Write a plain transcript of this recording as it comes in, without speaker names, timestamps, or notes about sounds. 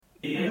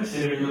The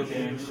Immaterial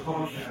Games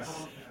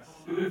Podcast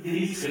with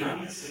these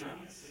guys.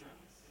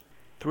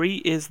 3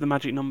 is the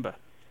magic number.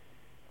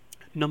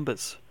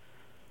 Numbers.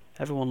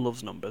 Everyone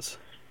loves numbers.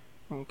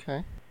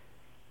 Okay.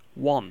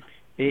 1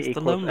 E is the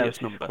equals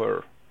loneliest MC number.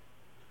 square.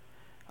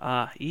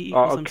 E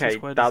equals MC Okay,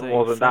 squared that is a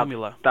wasn't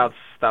formula.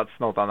 that's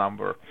not a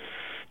number.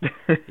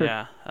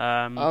 Yeah.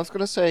 I was going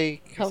to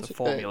say, It's a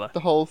formula. the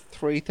whole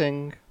 3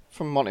 thing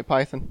from Monty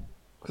Python.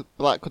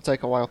 That could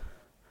take a while.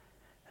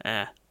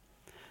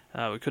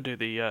 We could do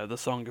the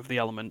Song of the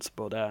Elements,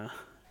 but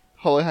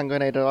Holy Hand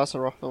Grenade or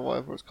Azeroth or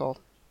whatever it's called.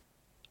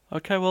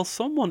 okay, well,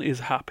 someone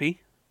is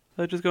happy.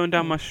 They're just going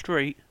down my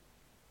street,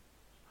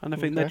 and I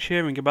think they're Okay.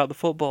 cheering about the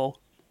football.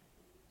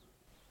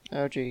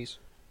 Oh, jeez.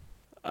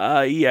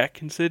 Yeah,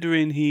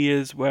 considering he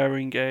is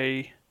wearing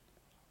a...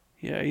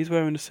 Yeah, he's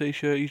wearing a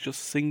t-shirt, he's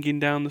just singing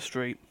down the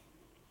street.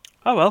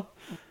 Oh well,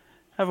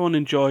 everyone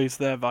enjoys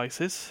their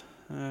vices.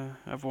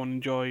 Everyone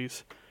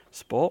enjoys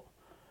sport.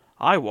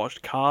 I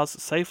watched cars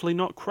safely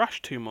not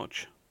crash too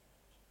much.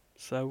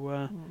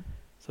 So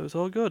it's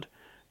all good.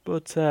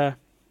 But,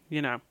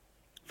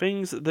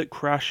 things that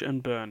crash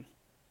and burn.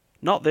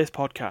 Not this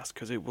podcast,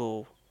 because it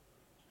will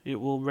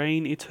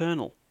reign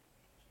eternal.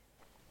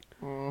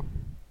 Mm.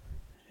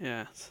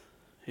 Yes,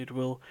 it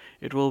will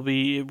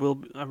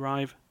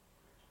arrive,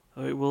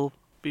 or it will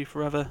be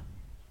forever,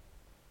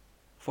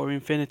 for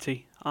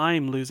infinity.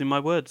 I'm losing my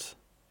words.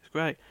 It's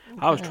great.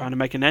 I was Okay. trying to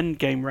make an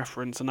Endgame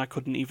reference and I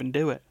couldn't even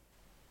do it.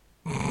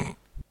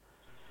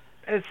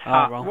 It's Oh,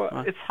 hard. well, Well,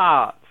 right. it's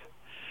hard.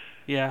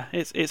 Yeah,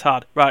 it's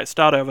hard. Right,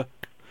 start over.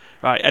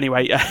 Right,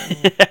 anyway,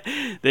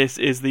 this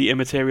is the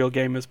Immaterial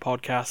Gamers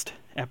podcast,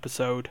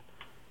 episode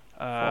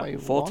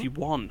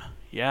 41.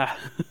 Yeah,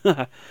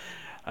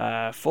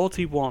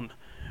 41.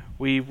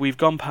 We've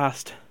gone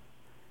past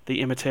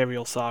the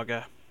Immaterial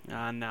saga,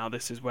 and now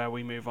this is where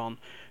we move on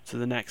to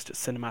the next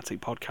cinematic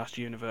podcast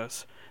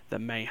universe that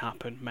may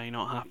happen, may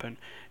not happen.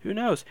 Who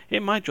knows?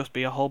 It might just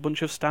be a whole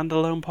bunch of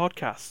standalone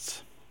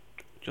podcasts,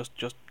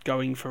 just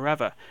going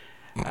forever.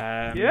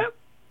 Yep.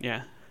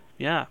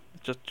 Yeah.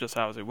 Just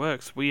how it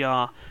works. We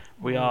are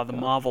the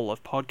Marvel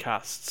of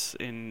podcasts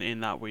in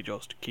that we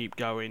just keep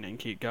going,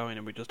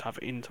 and we just have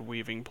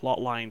interweaving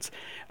plot lines,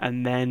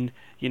 and then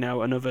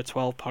another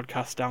 12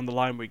 podcasts down the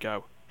line we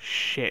go,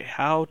 shit,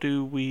 how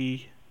do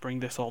we bring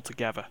this all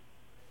together?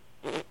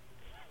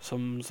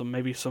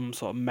 Maybe some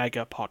sort of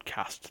mega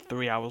podcast,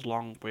 3 hours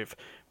long with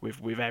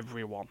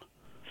everyone.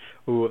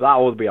 Ooh, that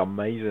would be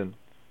amazing.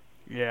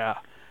 Yeah,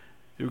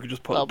 we could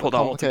just That'll put be that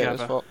all complicated as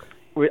together. fuck.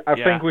 I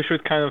Yeah. think we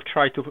should kind of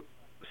try to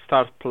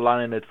start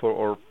planning it for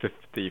our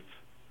 50th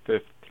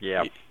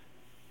Yeah,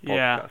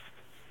 podcast.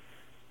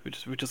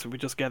 we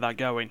just get that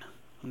going,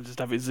 and just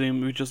have it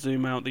zoom. We just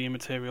zoom out the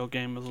Immaterial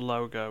Gamers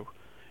logo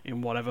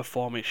in whatever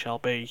form it shall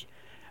be,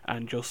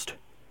 and just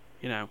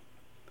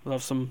we'll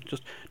have some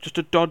just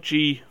a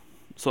dodgy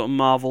sort of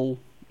Marvel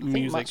I think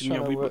music. Matt's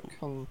trying to work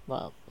on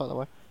that, by the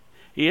way.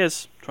 He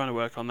is trying to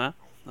work on that.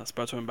 I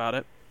spoke to him about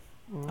it.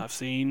 Mm.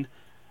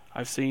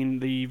 I've seen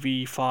the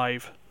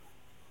V5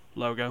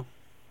 logo,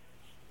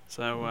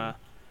 so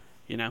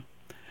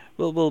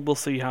we'll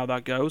see how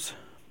that goes.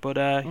 But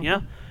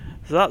yeah,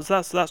 so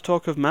that's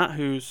talk of Matt,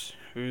 who's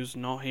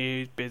not here.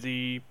 He's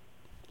busy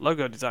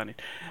logo designing.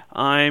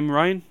 I'm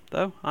Ryan,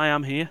 though. I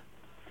am here,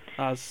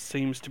 as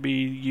seems to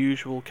be the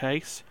usual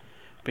case.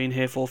 Been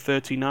here for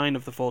 39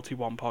 of the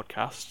 41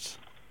 podcasts,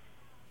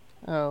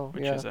 Oh,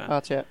 Which yeah, is,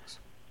 RTX.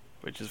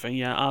 which is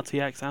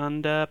RTX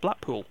and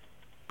Blackpool,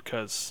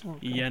 because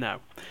Okay.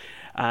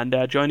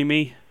 And joining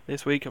me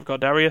this week, I've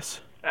got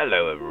Darius,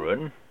 Hello,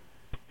 everyone.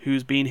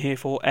 who's been here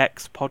for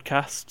X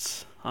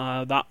podcasts.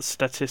 That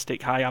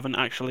statistic I haven't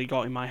actually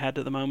got in my head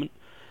at the moment,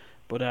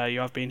 but you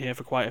have been here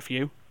for quite a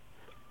few.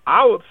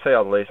 I would say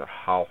at least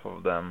half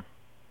of them.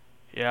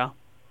 Yeah.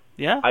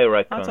 I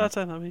reckon. I'd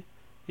say that.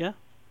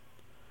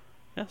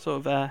 Yeah,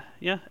 sort of.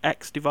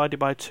 X divided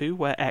by 2,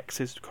 where X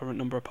is the current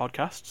number of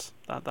podcasts.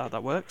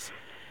 That works.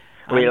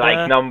 We And,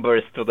 like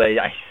numbers today,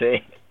 I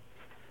see.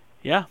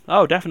 Yeah.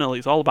 Oh, definitely.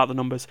 It's all about the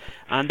numbers.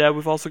 And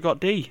we've also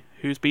got D,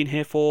 who's been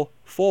here for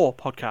 4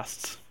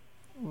 podcasts.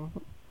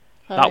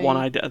 That one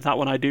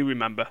I do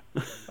remember.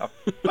 But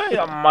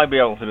it might be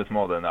a little bit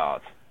more than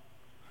that.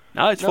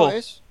 No, it's No, 4.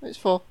 it's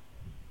 4.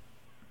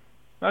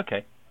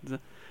 Okay.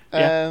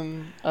 Yeah.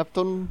 I've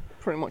done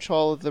pretty much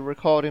all of the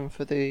recording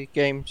for the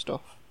game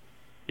stuff.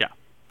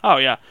 Oh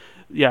yeah.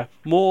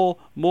 More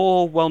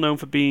well known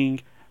for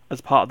being as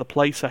part of the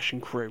play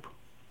session crew.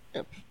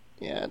 Yep.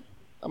 Yeah,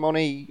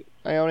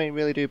 I only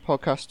really do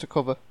podcasts to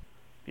cover.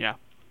 Yeah.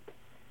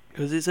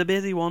 Because it's a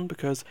busy one,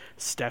 because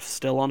Steph's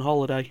still on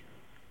holiday.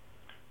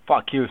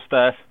 Fuck you,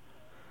 Steph.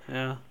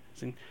 Yeah.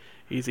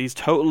 He's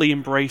totally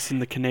embracing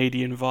the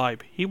Canadian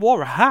vibe. He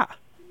wore a hat.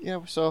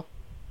 Yeah, so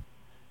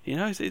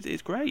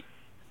It's great.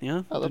 Yeah.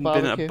 At the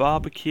Been at a barbecue.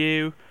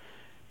 barbecue.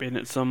 Been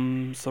at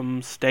some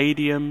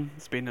stadium.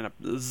 It's been at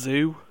a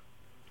zoo.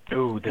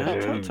 Ooh,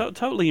 Yeah,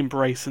 totally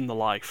embracing the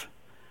life.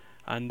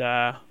 And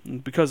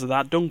because of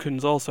that,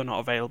 Duncan's also not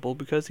available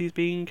because he's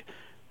being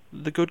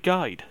the good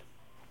guide.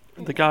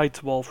 The guide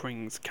to all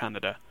things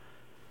Canada.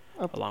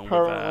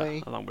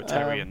 Apparently, along with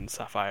Terry and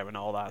Sapphire and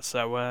all that.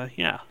 So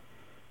yeah,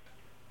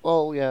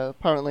 well, yeah.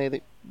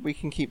 Apparently, we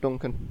can keep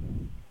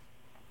Duncan.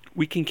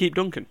 we can keep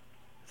Duncan.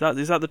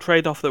 Is that the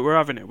trade-off that we're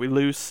having here? We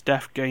lose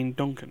Steph, gain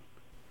Duncan.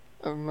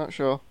 I'm not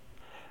sure.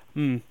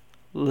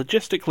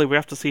 Logistically, we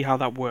have to see how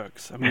that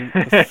works. I mean,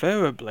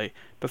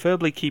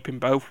 preferably keeping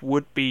both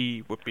would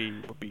be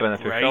Beneficial.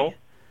 great.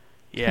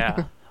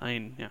 Yeah, I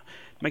mean, yeah,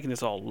 making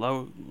this all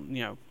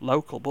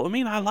local. But I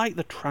mean, I like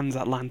the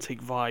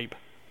transatlantic vibe.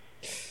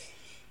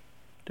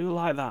 Do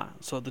like that.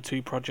 So the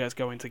two projects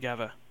going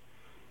together.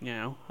 You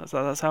know,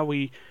 that's how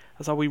we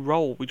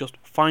roll. We just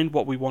find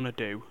what we want to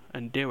do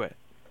and do it.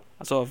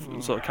 I sort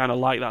of kind of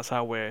like that's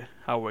how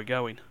we're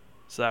going.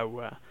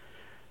 So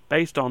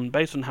based on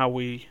how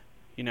we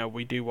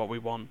do what we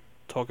want,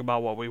 talk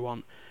about what we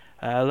want.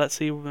 Let's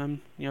see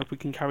if we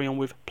can carry on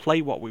with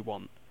play what we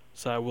want.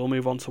 So we'll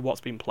move on to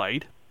what's been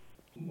played.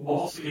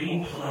 What's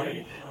being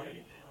played?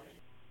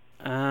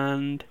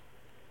 And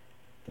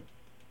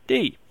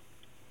D,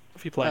 what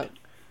have you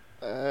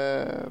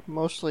played?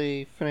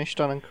 Mostly finished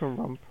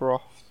Danganronpa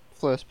off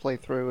first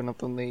playthrough, and I've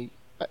done the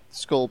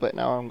skull bit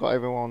now. I've got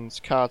everyone's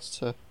cards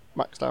to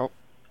maxed out.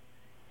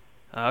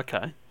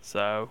 Okay,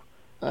 so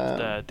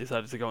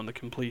decided to go on the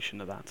completion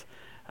of that,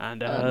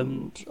 and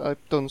I've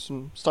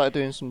started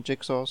doing some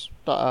jigsaws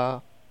that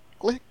are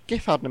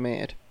GIF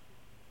animated.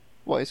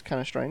 What is kind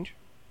of strange.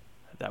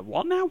 They're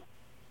what now?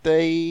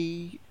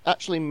 They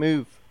actually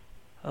move.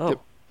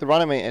 Oh, They're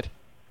animated.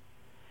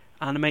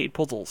 animated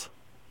puzzles.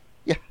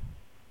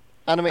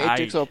 Animated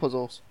jigsaw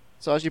puzzles.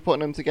 So as you're putting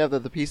them together,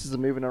 the pieces are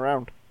moving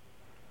around.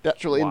 The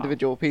actual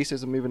individual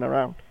pieces are moving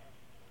around.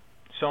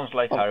 Sounds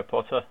like Harry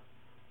Potter.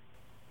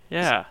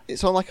 Yeah.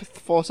 It's on like a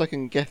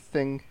 4-second GIF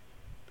thing.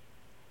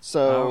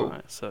 So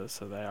right. So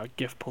they are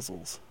GIF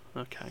puzzles.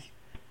 Okay.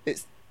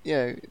 it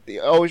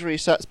always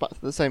resets back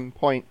to the same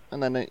point,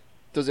 and then it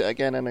does it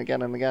again and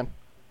again and again.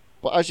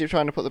 But as you're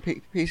trying to put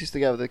the pieces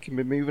together, they can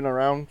be moving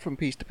around from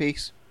piece to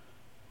piece.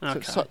 Okay. So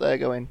it's sat there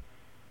going,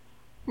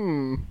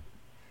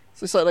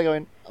 So it's like they're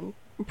going, I'm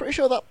pretty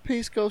sure that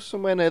piece goes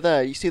somewhere near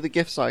there. You see the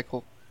GIF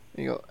cycle.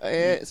 And you go,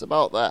 it's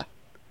about there.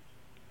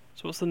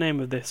 So what's the name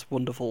of this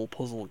wonderful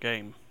puzzle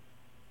game?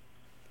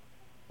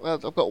 Well,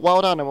 I've got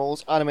wild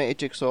animals,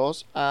 animated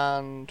jigsaws,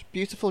 and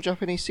beautiful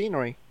Japanese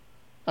scenery,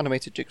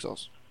 animated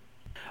jigsaws.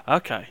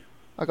 Okay.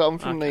 I got them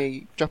from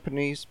the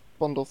Japanese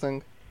bundle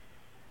thing.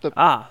 So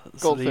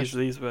goldfish.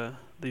 these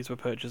were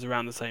purchased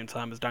around the same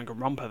time as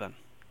Danganronpa then.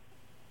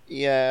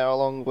 Yeah,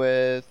 along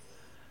with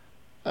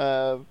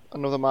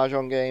another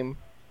Mahjong game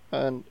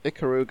and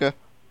Ikaruga,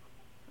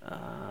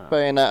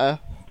 Bayonetta.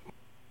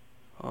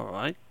 All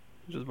right.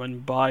 Just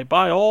went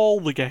buy all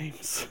the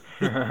games.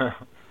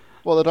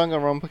 Well, the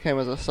Danganronpa came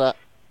as a set,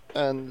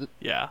 and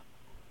Yeah.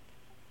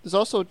 there's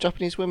also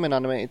Japanese women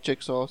animated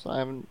jigsaws I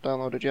haven't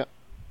downloaded yet.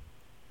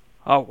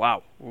 Oh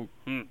wow.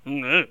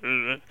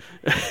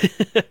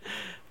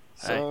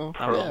 So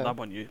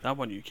that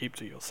one you keep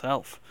to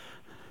yourself.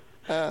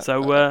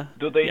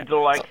 Do they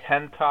do like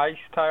hentai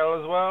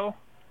style as well?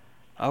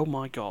 Oh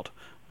my god.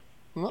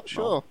 I'm not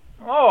sure.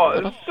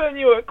 Oh, send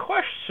you a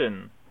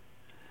question.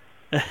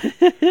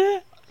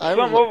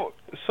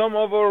 Some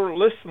of our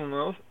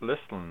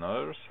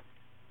listeners,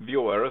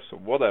 viewers,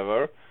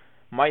 whatever,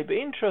 might be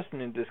interested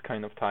in this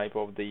kind of type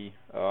of the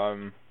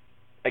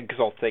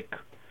exotic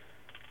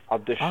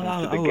addition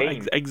to the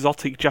game.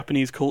 Exotic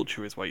Japanese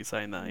culture is what you're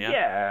saying there, yeah?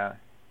 Yeah.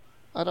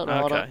 I don't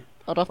know. Okay.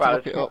 I'd have to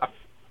look it up. I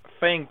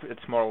think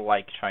it's more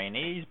like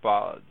Chinese,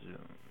 but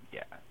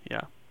yeah.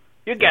 Yeah.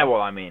 You get what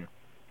I mean.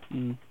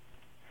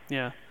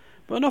 Yeah.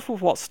 But enough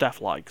of what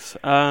Steph likes.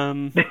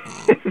 I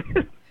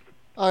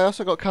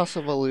also got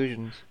Castle of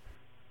Illusions.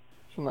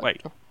 From that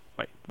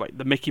Wait,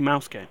 the Mickey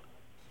Mouse game?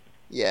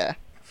 Yeah.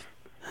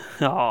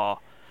 Oh,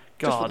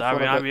 Just for God, the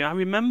fun of it. I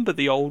remember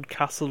the old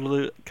Castle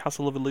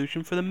of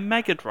Illusion for the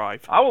Mega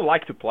Drive. I would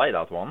like to play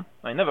that one.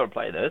 I never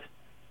played it.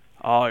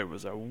 Oh, it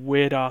was a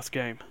weird-ass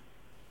game.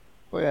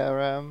 But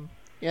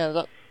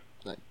that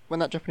when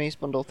that Japanese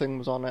bundle thing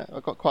was on it, I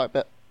got quite a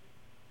bit.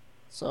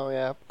 So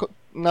yeah, I've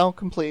now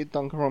completed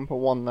Danganronpa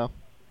 1 now.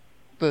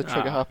 The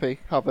Trigger Happy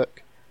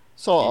Havoc.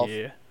 Sort of.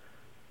 Yeah.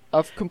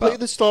 I've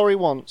completed the story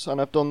once, and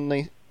I've done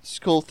the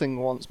skull thing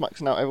once,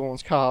 maxing out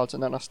everyone's cards,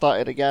 and then I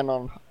started again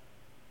on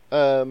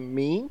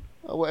Mean,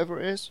 or whatever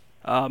it is.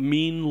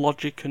 Mean,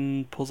 logic,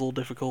 and puzzle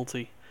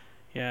difficulty.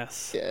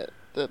 Yes. Yeah,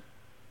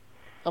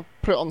 I've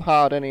put it on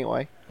hard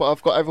anyway, but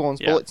I've got everyone's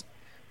bullets.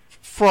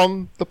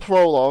 From the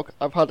prologue,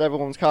 I've had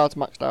everyone's cards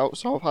maxed out,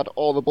 so I've had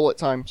all the bullet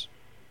times.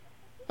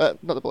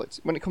 Not the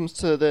bullets. When it comes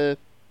to the...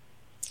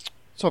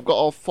 So I've got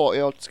all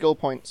 40-odd skill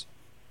points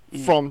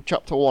from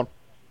Chapter 1.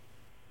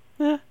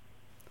 Yeah.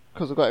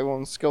 Because I've got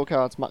everyone's skill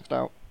cards maxed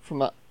out from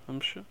that. I'm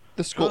sure.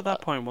 The But at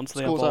that point, once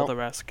they have school's all out.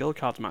 their skill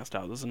cards maxed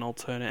out, there's an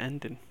alternate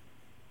ending.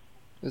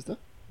 Is there?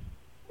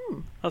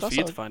 That's for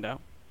you to find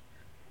out.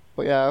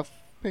 But yeah, I've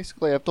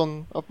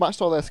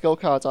maxed all their skill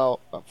cards out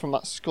from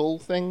that skull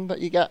thing that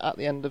you get at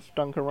the end of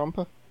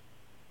Danganronpa.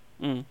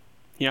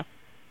 Yeah.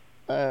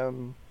 I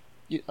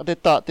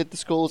did the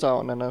skulls out,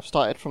 and then I've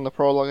started from the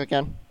prologue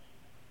again.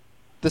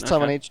 This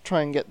time I Okay. need to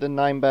try and get the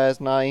 9 bears,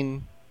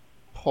 9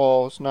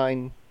 paws,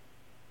 9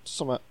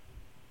 summit.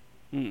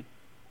 Hmm.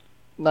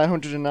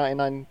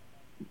 999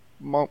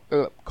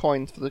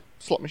 coins for the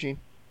slot machine.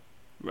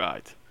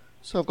 Right.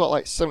 So I've got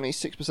like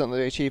 76% of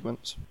the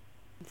achievements.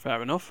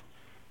 Fair enough.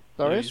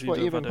 Darius, you what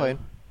do have you have been a- playing?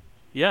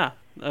 Yeah.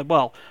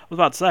 Well, I was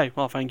about to say.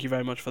 Well, thank you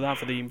very much for that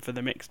for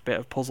the mixed bit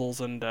of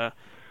puzzles and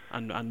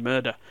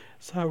murder.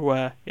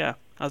 So yeah,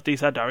 as Dee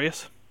said,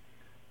 Darius,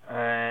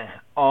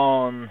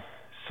 On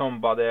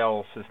somebody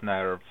else's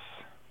nerves.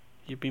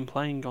 you've been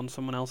playing on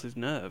someone else's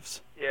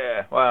nerves.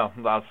 Yeah, well,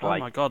 that's Oh like...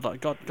 my God!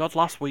 God!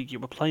 Last week you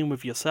were playing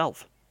with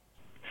yourself.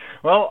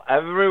 Well,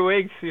 every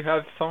week you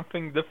have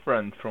something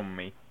different from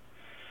me.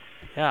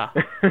 Yeah.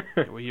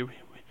 we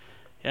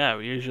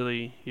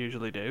usually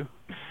do.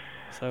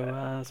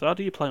 So how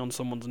do you play on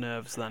someone's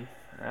nerves then?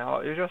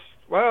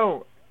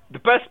 Well, the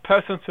best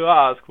person to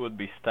ask would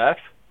be Steph.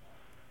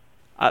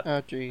 Oh,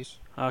 jeez.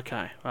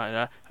 Okay,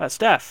 right.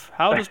 Steph,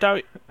 how does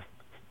Darius?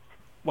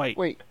 Wait.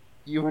 Wait,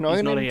 you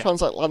annoying not him here.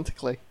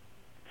 transatlantically?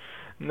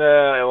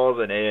 No, it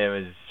wasn't him,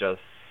 it's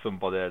just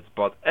somebody else.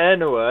 But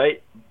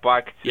anyway,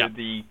 back to Yeah.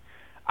 the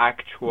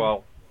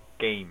actual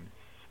game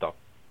stuff.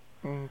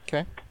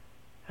 Okay.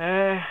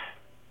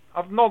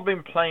 I've not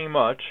been playing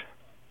much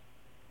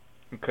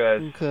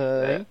because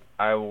Okay.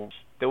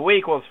 the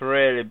week was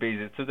really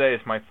busy. Today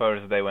is my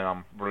first day when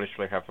I'm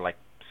literally have like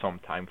some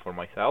time for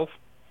myself.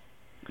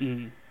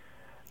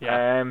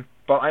 Yeah.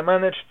 But I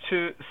managed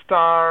to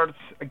start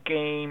a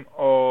game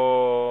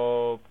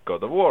of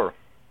God of War.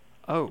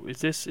 Oh,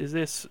 is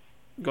this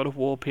God of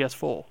War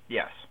PS4?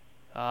 Yes,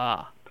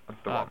 Ah, that's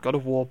the one. God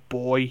of War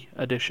Boy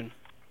Edition.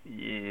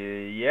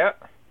 Yeah.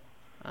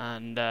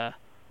 And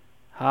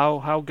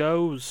how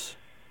goes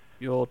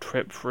your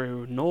trip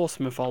through Norse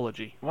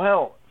mythology?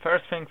 Well,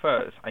 first thing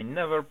first, I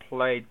never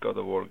played God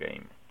of War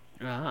game.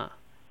 Ah,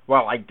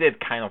 Well, I did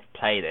kind of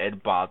play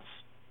it, but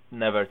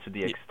never to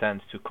the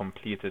extent to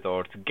complete it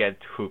or to get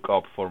hooked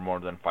up for more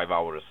than 5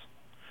 hours.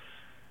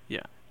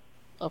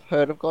 I've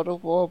heard of God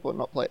of War, but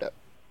not played it.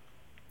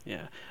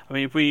 yeah. I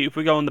mean, if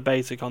we go on the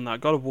basic on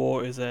that, God of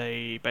War is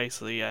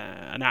basically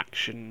an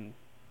action,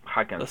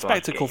 Hack and a slash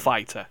spectacle game.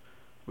 fighter.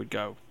 Would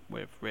go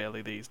with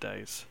really these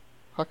days.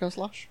 Hack and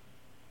slash?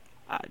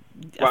 Well,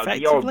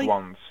 the old Effectively,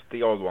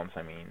 ones,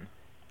 I mean.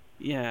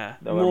 yeah,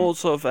 No, more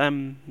sort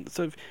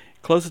of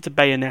closer to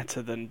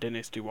Bayonetta than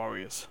Dynasty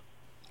Warriors.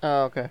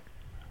 Oh, okay.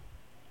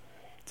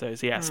 So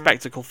it's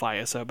spectacle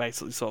fighter. So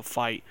basically, sort of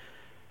fight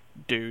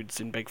dudes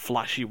in big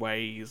flashy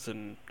ways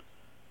and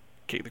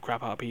kick the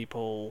crap out of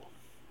people.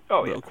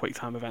 Oh, little yeah. quick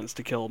time events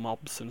to kill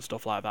mobs and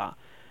stuff like that.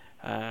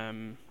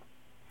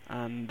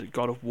 And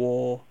God of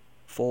War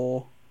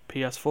 4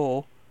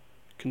 PS4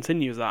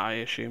 continues that, I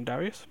assume,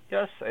 Darius.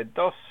 Yes, it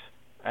does.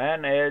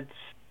 And it's...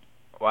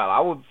 Well, I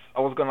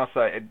was gonna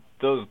say it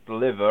does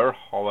deliver,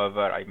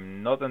 however,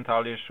 I'm not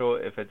entirely sure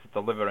if it's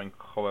delivering,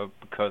 however,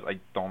 because I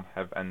don't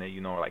have any,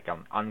 like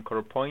an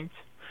anchor point.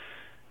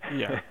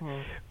 Yeah.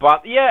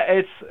 But yeah,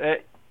 it's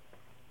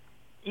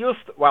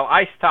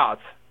I start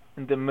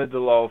in the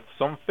middle of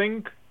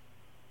something,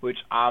 which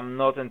I'm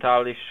not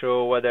entirely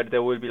sure whether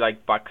there will be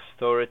like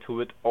backstory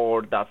to it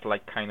or that's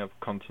like kind of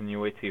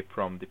continuity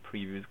from the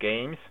previous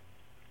games.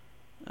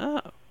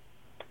 Oh.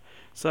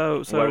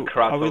 So Where are we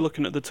Kratos-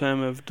 looking at the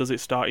term of does it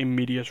start in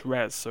medias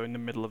res, so in the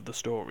middle of the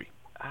story?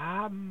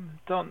 Not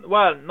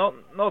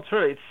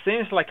really. It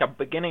seems like a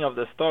beginning of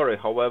the story.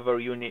 However,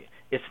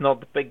 it's not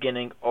the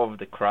beginning of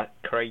the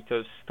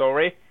Kratos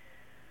story.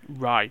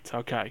 Right.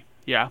 Okay.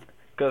 Yeah.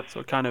 Because So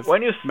it kind of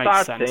when you're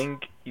makes starting,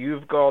 sense.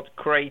 you've got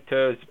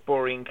Kratos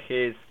boring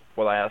his,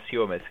 what I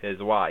assume is his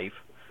wife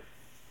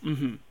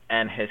Mhm.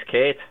 and his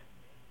kid.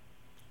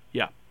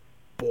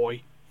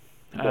 Boy.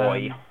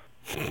 Boy.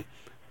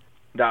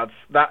 That's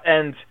that,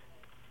 and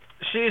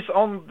she's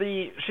on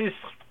the.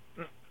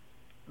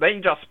 They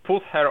just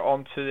put her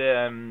onto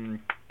the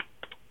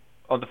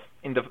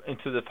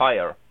into the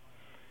fire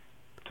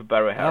to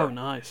bury her. Oh,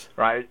 nice.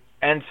 Right,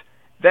 and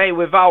they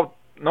without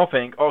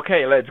nothing.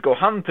 Okay, let's go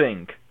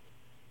hunting.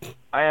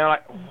 I am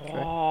like,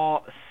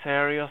 oh,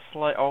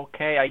 seriously?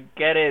 Okay, I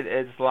get it.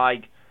 It's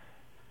like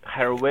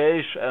her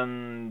wish,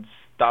 and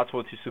that's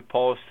what you're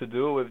supposed to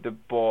do with the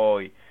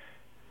boy.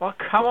 Well,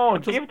 come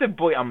on, give the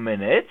boy a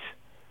minute.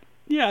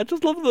 Yeah, I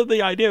just love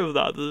the idea of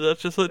that.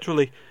 That's just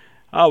literally,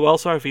 oh well,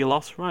 sorry for your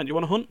loss. Right, do you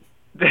want to hunt?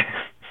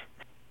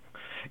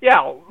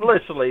 Yeah,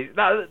 literally,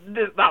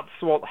 that's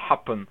what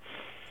happened.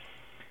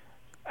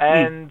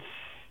 And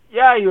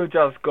yeah, you're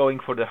just going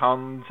for the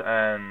hunt,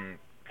 and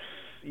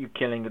you're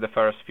killing the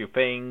first few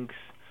things.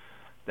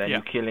 Then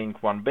you're killing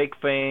one big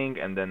thing,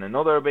 and then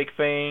another big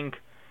thing,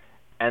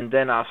 and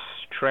then a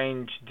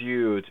strange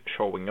dude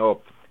showing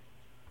up,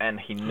 and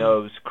he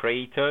knows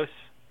Kratos,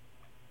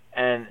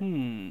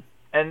 and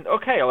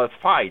okay, let's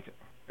fight.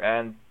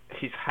 And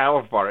his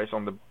health bar is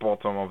on the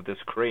bottom of the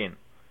screen.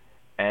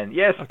 And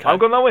yes, Okay. I'm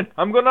gonna win.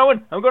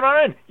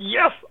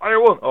 Yes, I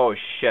won. Oh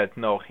shit,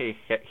 no, he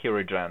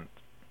regenerates.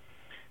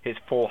 His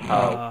full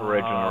health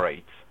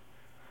regenerates.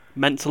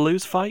 Meant to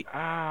lose fight?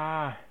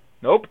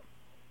 Nope.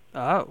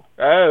 Oh.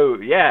 Oh,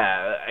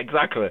 yeah,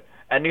 exactly.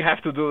 And you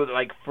have to do it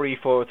like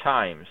 3-4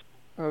 times.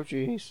 Oh,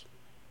 jeez.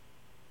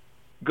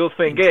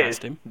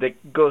 Interesting. The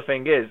good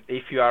thing is,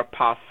 if you are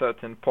past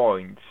certain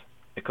points,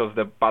 because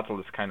the battle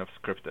is kind of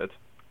scripted,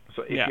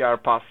 so if you are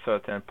past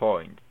certain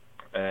point,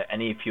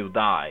 and if you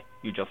die,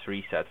 you just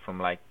reset from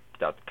like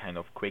that kind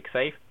of quick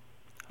save.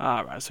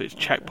 Alright, so it's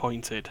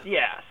checkpointed.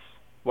 Yes.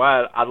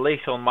 Well, at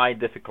least on my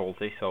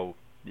difficulty, so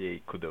yeah,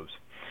 kudos.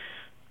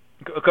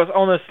 Because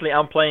honestly,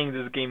 I'm playing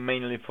this game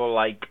mainly for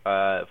like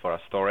for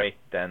a story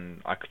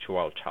than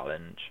actual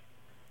challenge.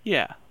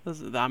 Yeah,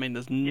 there's nothing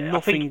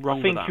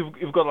wrong with that. I think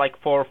you've got like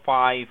four or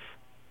five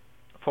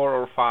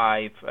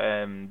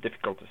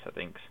difficulty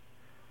settings.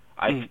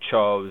 I've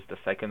chose the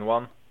second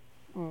one.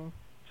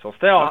 So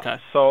still,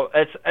 so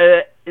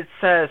it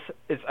says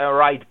it's a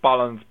right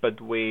balance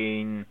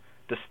between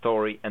the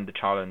story and the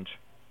challenge.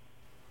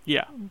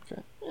 Yeah.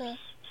 Okay. Yeah.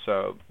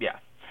 So yeah,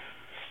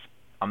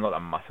 I'm not a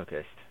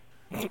masochist.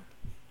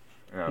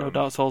 No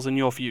Dark Souls in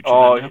your future.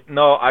 Oh then,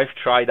 no, I've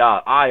tried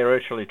that. I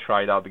actually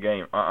tried out the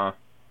game.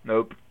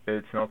 Nope,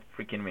 it's not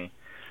freaking me.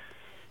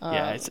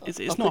 Yeah,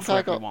 it's not for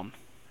everyone.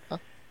 I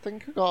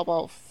think I got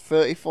about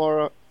 30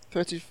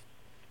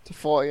 to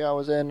 40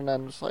 hours in, and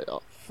then just like,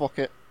 oh, fuck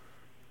it.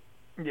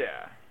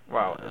 Yeah,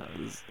 well,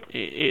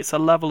 it's a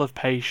level of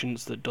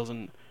patience that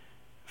doesn't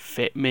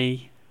fit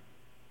me.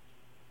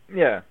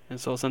 Yeah. In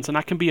sort of sense, and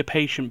I can be a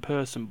patient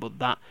person, but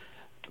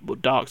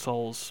Dark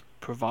Souls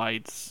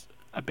provides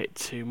a bit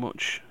too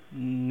much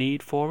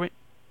need for it.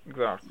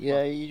 Exactly.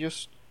 Yeah, you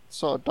just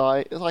sort of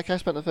die. It's like I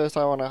spent the first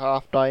hour and a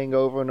half dying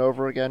over and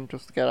over again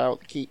just to get out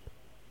the keep.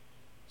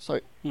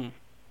 So.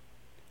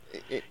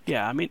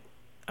 Yeah, I mean,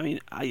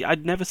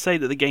 I'd never say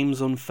that the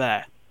game's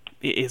unfair.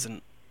 It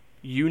isn't.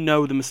 You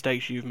know the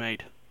mistakes you've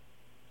made.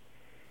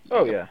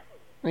 Oh yeah.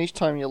 And each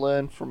time you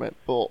learn from it,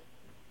 but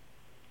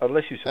at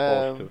least you're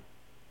supposed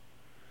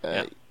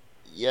to.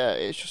 Yeah,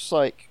 it's just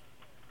like,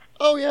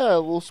 oh yeah,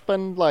 we'll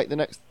spend like the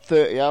next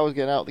 30 hours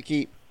getting out the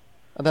keep,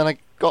 and then I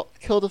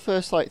killed the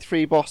first like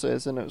 3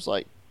 bosses, and it was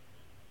like,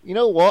 you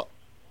know what?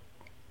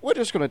 We're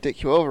just gonna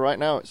dick you over right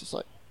now. It's just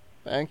like,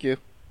 thank you,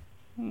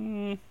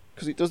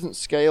 because it doesn't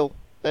scale.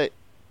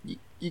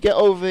 You get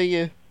over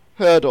your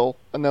hurdle,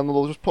 and then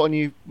they'll just put a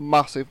new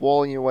massive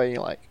wall in your way. And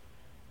you're like,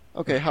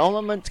 okay, how am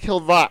I meant to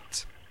kill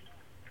that?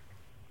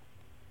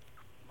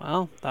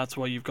 Well, that's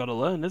what you've got to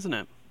learn, isn't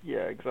it?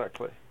 Yeah,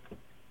 exactly.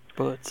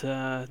 But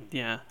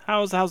yeah,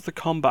 how's the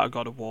combat of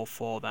God of War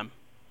 4 then?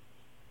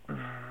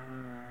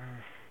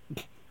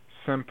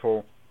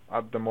 Simple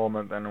at the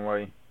moment,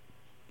 anyway.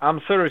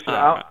 I'm seriously,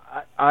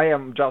 I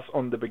am just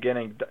on the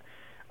beginning.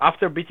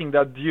 After beating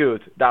that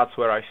dude, that's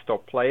where I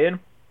stopped playing.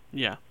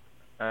 Yeah.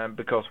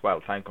 Because,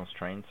 well, time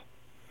constraints.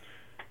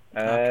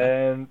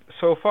 And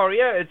so far,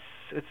 yeah,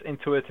 it's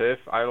intuitive.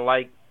 I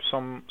like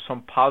some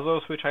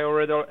puzzles which I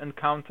already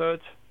encountered.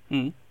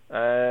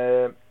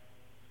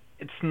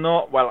 It's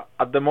not, well,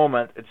 at the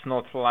moment, it's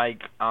not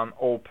like an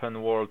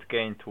open world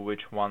game to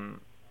which one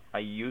I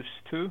used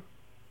to.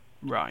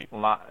 Right.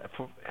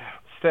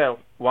 Still,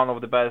 one of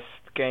the best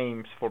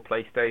games for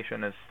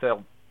PlayStation is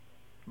still,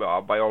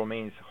 by all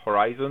means,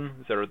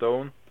 Horizon Zero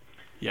Dawn.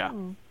 Yeah.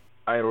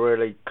 I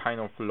really kind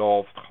of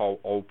loved how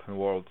open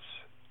worlds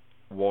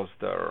was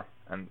there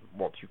and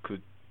what you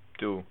could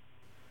do.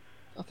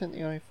 I think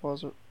the only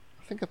Forza...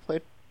 I think I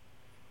played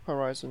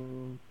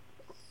Horizon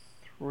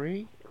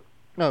 3?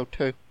 No,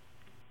 2.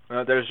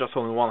 There's just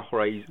only one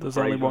Horizon. There's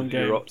only one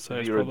game, so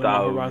it's probably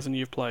not Horizon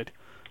you've played.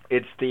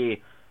 It's the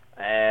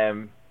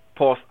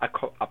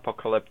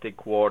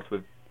post-apocalyptic world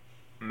with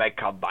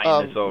mecha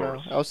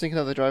dinosaurs. No. I was thinking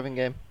of the driving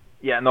game.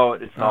 Yeah, no,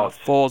 it's not.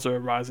 Forza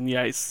Horizon,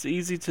 yeah, it's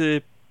easy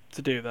to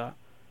do that.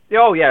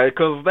 Oh, yeah,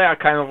 because they are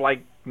kind of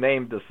like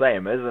named the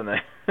same, isn't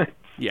it?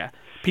 Yeah.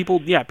 People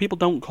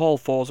don't call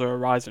Forza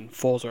Horizon.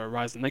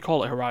 They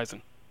call it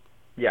Horizon.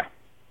 Yeah.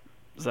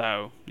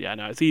 So, yeah,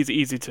 no, it's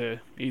easy to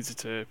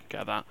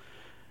get that.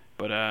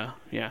 But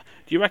yeah.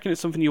 Do you reckon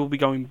it's something you'll be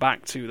going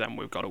back to then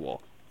with God of War?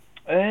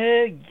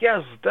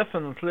 Yes,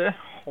 definitely.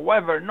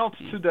 However, not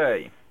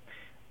today.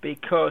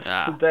 Because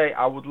today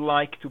I would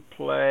like to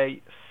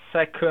play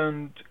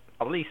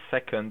at least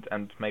second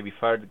and maybe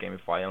third game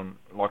if I am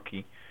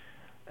lucky,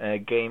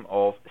 game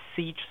of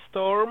Siege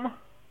Storm.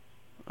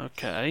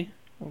 Okay.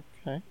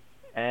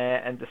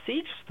 And the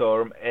Siege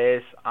Storm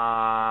is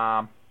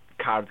a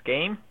card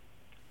game.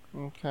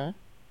 Okay.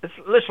 It's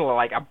literally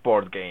like a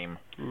board game.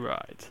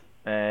 Right.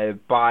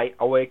 By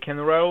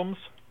Awaken Realms.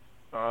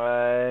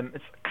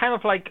 It's kind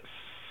of like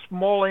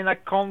small in a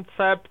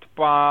concept,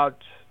 but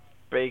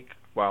big.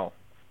 Well,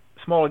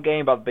 small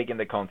game, but big in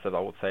the concept, I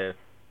would say.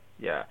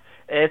 Yeah.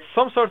 It's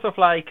some sort of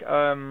like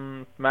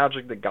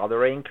Magic the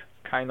Gathering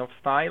kind of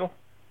style.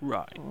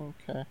 Right.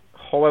 Okay.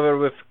 However,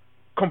 with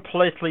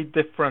completely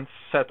different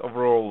set of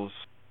rules.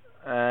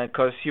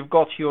 Because you've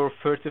got your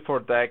 34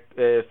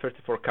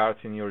 cards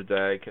in your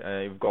deck,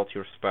 you've got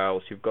your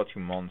spells, you've got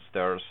your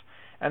monsters,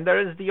 and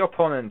there is the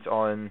opponent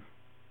on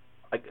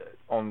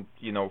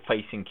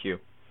facing you,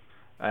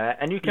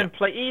 and you can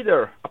play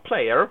either a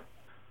player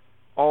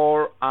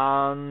or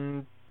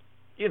an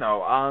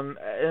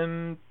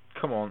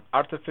come on,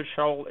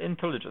 artificial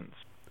intelligence,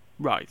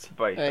 Right.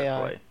 basically.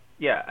 AI.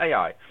 Yeah,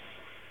 AI.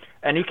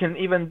 And you can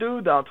even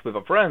do that with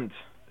a friend.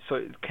 So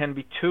it can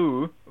be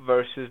two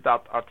versus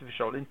that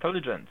artificial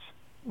intelligence.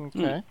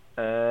 Okay.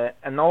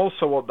 And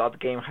also what that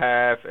game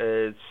have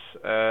is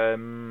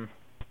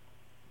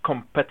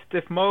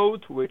competitive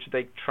mode, which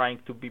they trying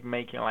to be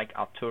making like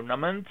a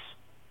tournament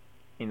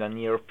in the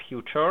near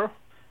future.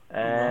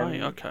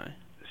 Right, okay.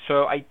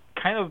 So I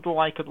kind of do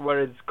like it where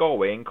it's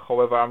going.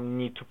 However, I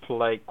need to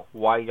play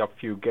quite a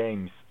few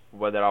games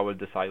whether I will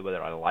decide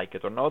whether I like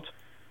it or not.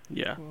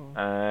 Yeah.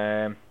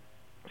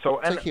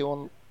 Do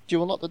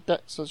you unlock the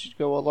decks as you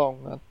go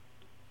along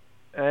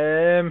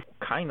then?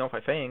 Kind of, I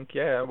think,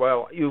 yeah.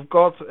 Well, you've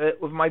got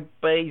with my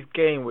base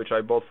game, which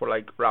I bought for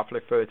like roughly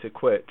 30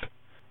 quid.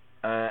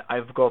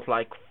 I've got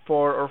like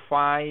 4 or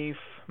 5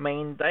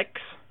 main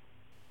decks,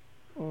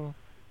 Mm.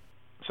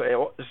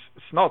 so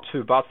it's not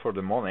too bad for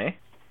the money.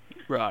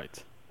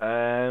 Right.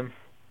 And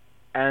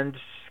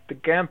the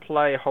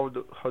gameplay, how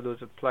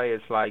does it play?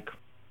 It's like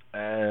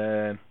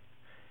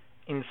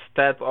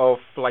instead of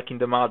like in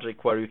the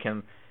Magic where you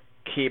can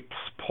keep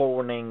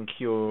spawning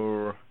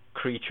your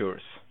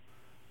creatures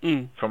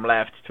from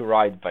left to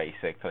right,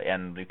 basically,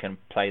 and you can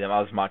play them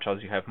as much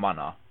as you have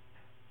mana.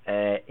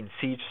 In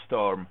Siege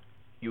Storm,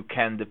 you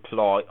can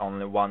deploy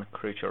only one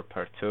creature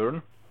per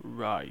turn.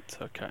 Right,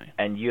 okay.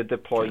 And you're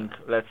deploying,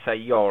 let's say,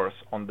 yours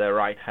on the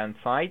right-hand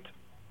side.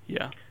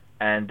 Yeah.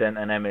 And then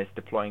an enemy is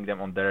deploying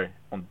them on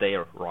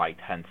their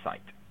right-hand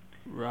side.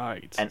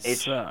 Right. And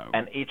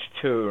each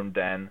turn,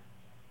 then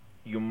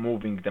you're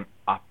moving them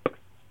up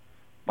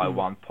by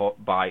one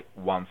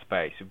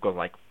space. You've got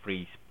like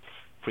free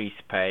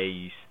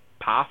space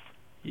path.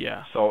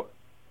 Yeah. So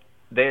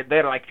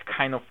they're like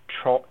kind of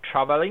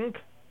traveling.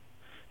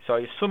 So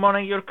you're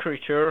summoning your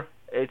creature,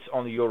 it's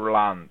on your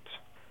land.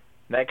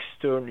 Next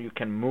turn you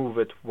can move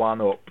it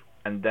one up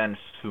and then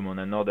summon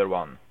another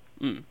one.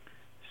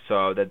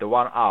 So that the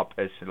one up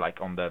is like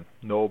on the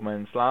no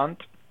man's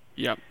land.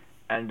 Yep.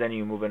 And then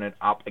you're moving it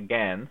up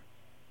again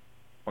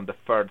on the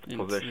third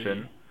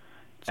position.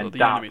 So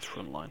the enemy's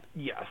front line.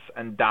 Yes,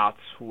 and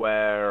that's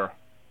where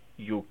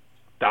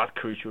that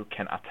creature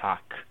can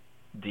attack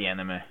the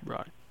enemy.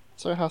 Right.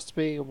 So it has to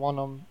be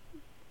one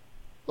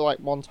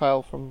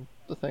tile from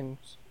the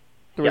things.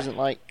 There isn't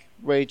like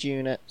rage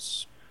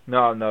units.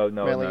 No.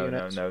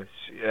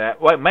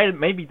 Well,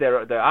 maybe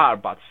there are,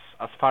 but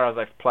as far as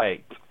I've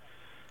played,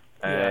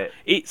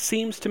 it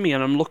seems to me,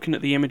 and I'm looking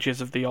at the images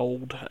of the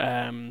old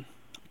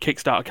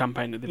Kickstarter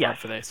campaign that they've had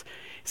for this.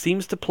 It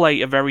seems to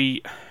play a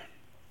very.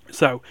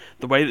 So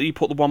the way that you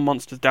put the one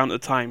monsters down at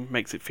the time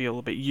makes it feel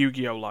a bit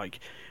Yu-Gi-Oh like,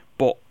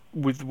 but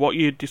with what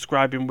you're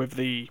describing with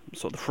the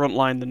sort of the front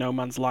line, the no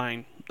man's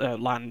line,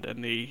 land,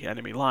 and the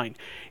enemy line,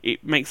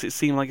 it makes it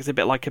seem like it's a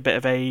bit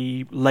of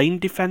a lane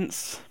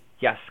defense.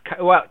 Yes,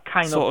 well,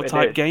 kind sort of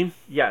type game.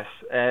 Yes.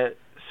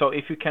 So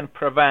if you can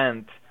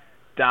prevent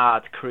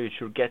that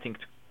creature getting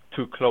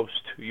too close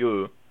to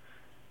you,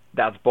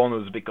 that's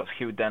bonus because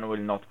he then will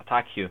not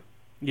attack you.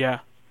 Yeah.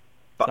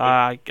 But so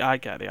I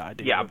get the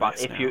idea. Yeah,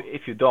 but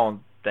if you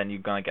don't, then you're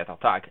gonna get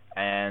attacked,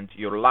 and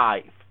your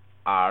life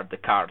are the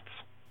cards.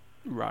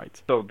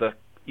 Right. So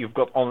you've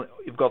got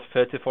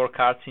 34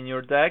 cards in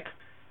your deck.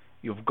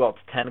 You've got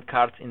 10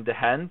 cards in the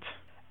hand,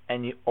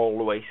 and you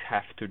always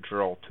have to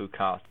draw 2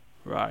 cards.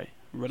 Right.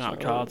 Run out of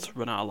cards,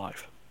 run out of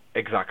life.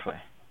 Exactly.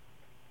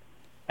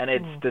 And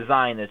its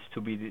design is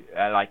to be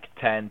like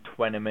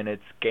 10-20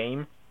 minutes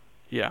game.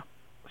 Yeah.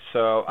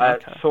 So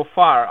so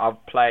far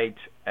I've played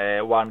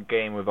one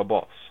game with a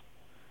boss,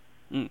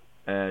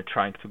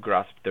 trying to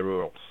grasp the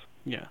rules.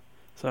 Yeah.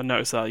 So I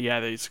noticed that. Yeah,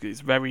 it's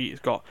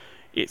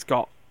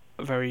got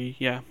very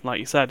like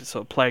you said,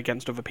 sort of play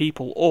against other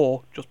people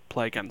or just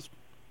play against.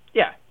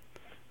 Yeah.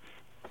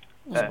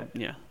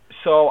 Yeah.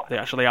 So they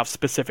actually have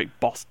specific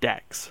boss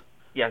decks.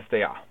 Yes,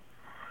 they are.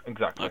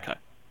 Exactly. Okay.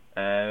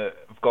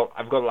 I've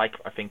got like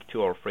I think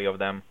 2 or 3 of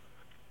them,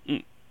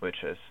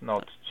 which is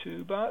not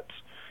too bad.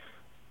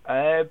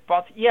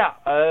 But yeah,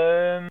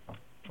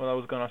 what I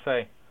was gonna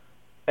say.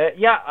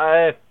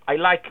 I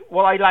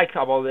like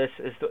about this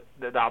is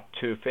that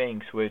 2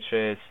 things, which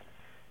is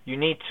you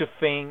need to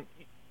think.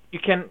 You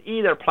can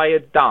either play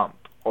it dumb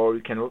or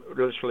you can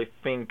literally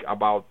think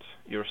about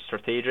your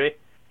strategy,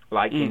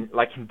 like in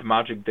the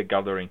Magic the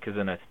Gathering,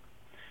 isn't it?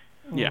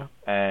 Yeah.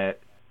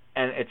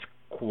 And it's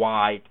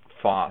quite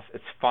fast.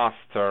 It's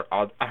faster.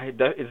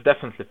 It's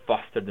definitely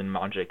faster than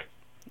Magic.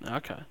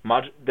 Okay.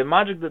 The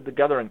Magic the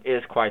Gathering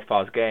is quite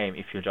fast game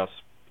if you just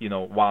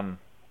one.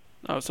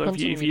 Oh, so if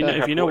you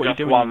know what you're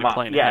doing, you're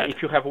playing ahead. Yeah,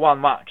 if you have one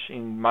match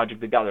in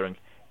Magic the Gathering,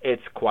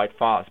 it's quite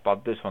fast.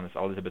 But this one is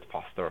a little bit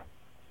faster.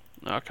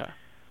 Okay.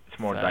 It's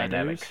more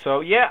dynamic.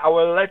 So yeah, I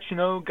will let you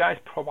know, guys,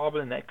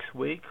 probably next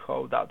week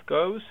how that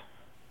goes.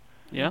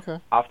 Yeah. Okay.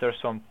 After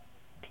some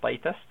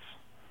playtests.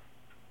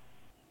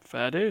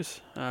 Fair dues.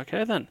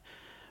 Okay then.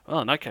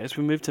 Well, in that case,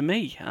 we move to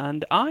me,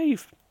 and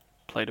I've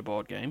played a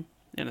board game,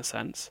 in a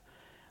sense.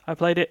 I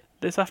played it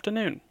this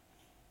afternoon.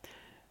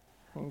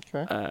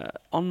 Okay.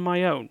 On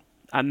my own.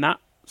 And that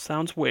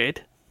sounds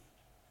weird,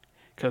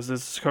 because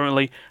there's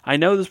currently, I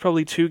know there's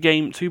probably two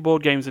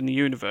board games in the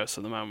universe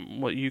at the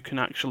moment what you can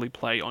actually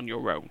play on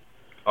your own.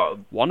 Oh,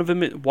 One of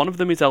them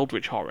is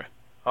Eldritch Horror.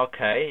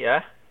 okay,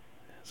 yeah.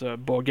 It's a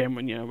board game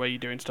when where you're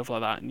doing stuff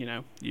like that,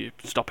 and you're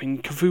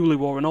stopping Cthulhu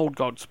or an old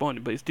god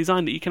spawning, but it's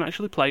designed that you can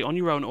actually play on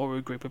your own or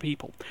a group of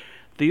people.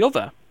 The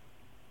other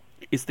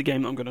is the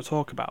game that I'm going to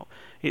talk about.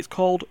 It's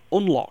called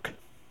Unlock,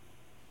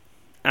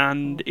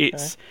 and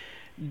it's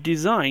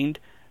designed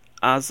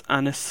as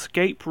an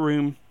escape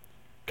room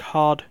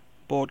card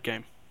board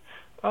game.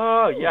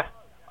 Oh, yeah.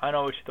 I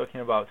know what you're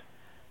talking about.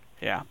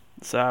 Yeah.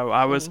 So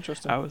I was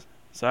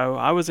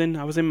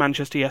in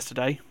Manchester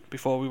yesterday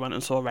before we went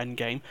and saw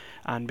Endgame,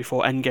 and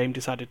before Endgame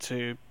decided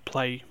to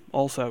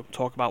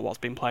talk about what's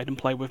been played and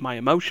play with my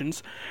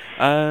emotions.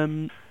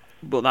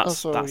 But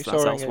that's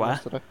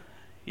elsewhere.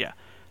 Yeah.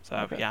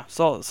 So yeah,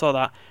 saw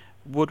that.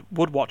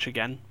 Would watch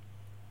again.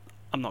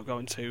 I'm not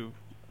going to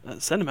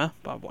cinema,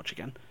 but I'd watch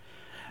again.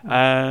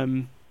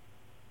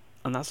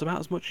 And that's about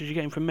as much as you're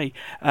getting from me.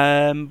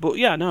 But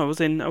yeah, no, I was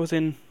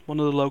in one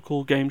of the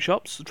local game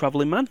shops, the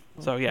Travelling Man.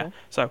 So yeah,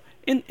 so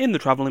in the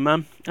Travelling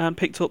Man,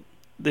 picked up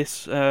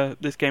this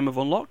game of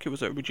Unlock. It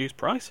was at a reduced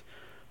price.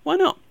 Why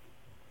not?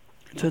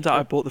 It turns out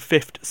I bought the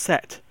 5th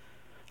set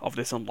of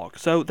this Unlock.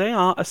 So they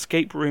are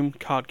escape room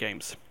card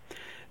games.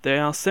 They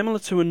are similar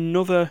to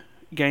another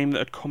game that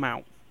had come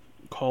out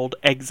called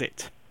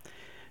Exit.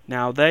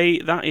 Now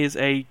that is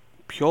a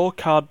pure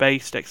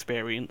card-based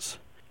experience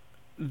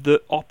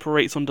that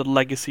operates under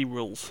legacy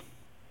rules,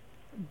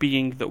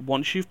 being that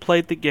once you've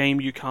played the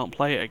game, you can't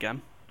play it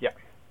again. Yeah.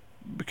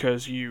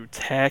 Because you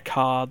tear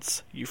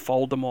cards, you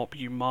fold them up,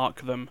 you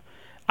mark them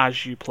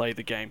as you play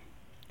the game.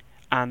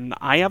 And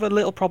I have a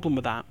little problem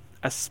with that,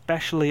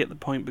 especially at the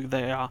point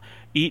where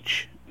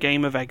each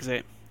game of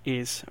Exit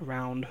is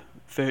around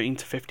 £13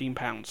 to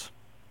 £15.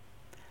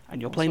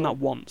 And you're playing that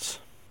once.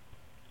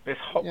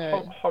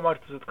 How much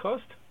does it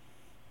cost?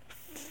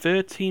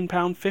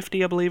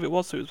 £13.50, I believe it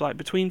was. So it was like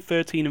between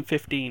 13 and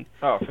 15,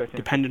 15,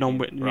 depending on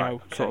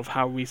sort of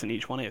how recent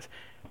each one is.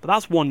 But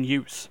that's one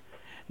use.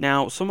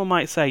 Now, someone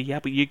might say, yeah,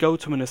 but you go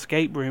to an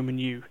escape room and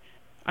you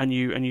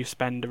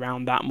spend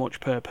around that much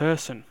per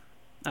person.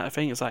 I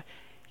think it's like,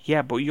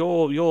 yeah, but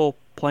you're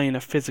playing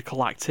a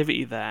physical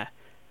activity there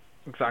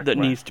that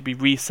needs to be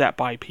reset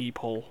by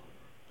people.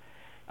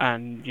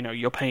 And,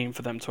 you're paying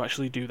for them to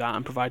actually do that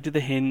and provide you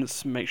the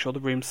hints, make sure the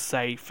room's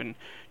safe, and,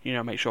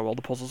 make sure all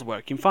the puzzles are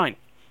working fine.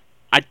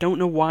 I don't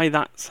know why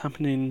that's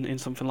happening in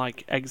something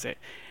like Exit.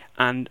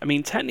 And, I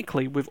mean,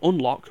 technically, with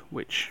Unlock,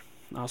 which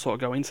I'll sort of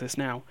go into this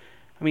now,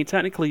 I mean,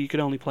 technically you could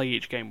only play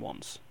each game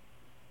once.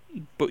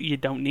 But you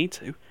don't need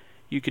to.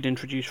 You could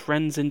introduce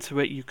friends into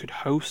it, you could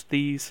host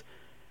these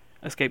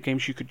escape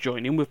games, you could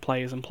join in with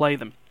players and play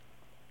them.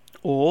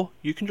 Or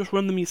you can just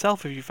run them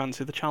yourself if you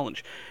fancy the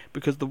challenge.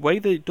 Because the way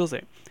that it does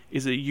it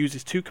is it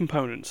uses two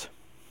components.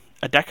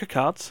 A deck of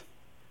cards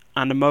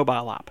and a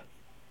mobile app.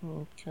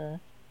 Okay.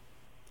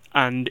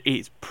 And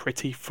it's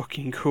pretty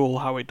fucking cool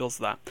how it does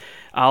that.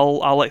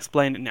 I'll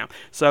explain it now.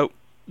 So,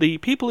 the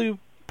people who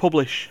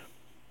publish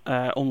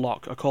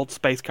Unlock are called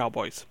Space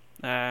Cowboys.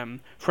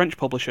 French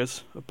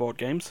publishers of board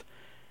games.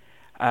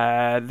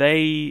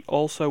 They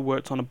also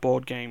worked on a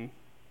board game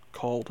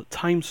called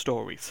Time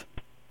Stories.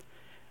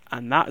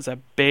 And that is a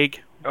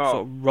big sort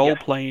of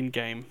role-playing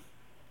game.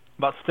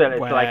 But still, it's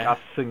like a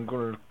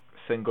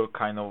single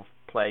kind of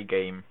play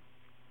game.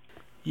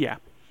 Yeah.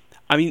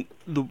 I mean,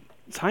 the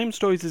Time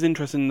Stories is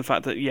interesting in the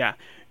fact that,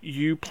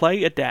 you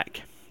play a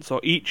deck. So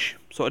each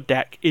sort of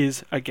deck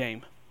is a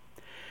game.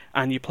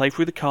 And you play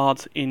through the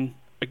cards in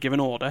a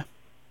given order.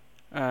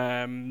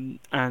 And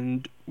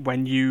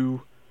when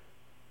you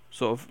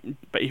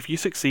but if you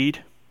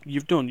succeed,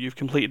 you've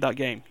completed that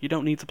game. You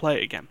don't need to play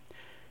it again.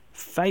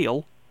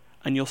 Fail,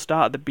 and you'll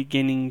start at the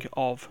beginning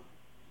of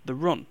the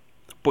run.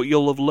 But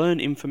you'll have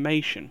learned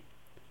information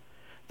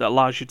that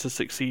allows you to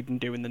succeed in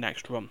doing the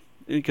next run.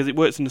 Because it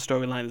works in the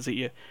storyline that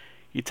you're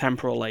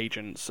temporal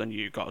agents and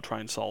you've got to try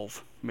and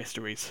solve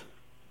mysteries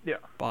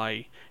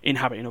by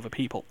inhabiting other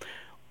people.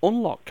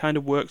 Unlock kind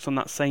of works on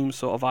that same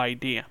sort of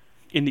idea,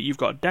 in that you've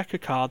got a deck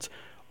of cards,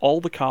 all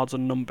the cards are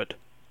numbered.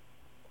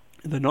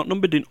 They're not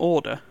numbered in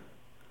order,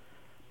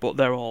 but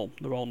they're all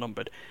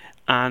numbered.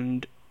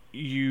 And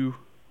you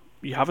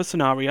have a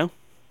scenario,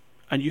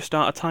 and you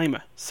start a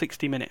timer,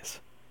 60 minutes,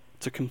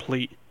 to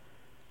complete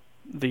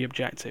the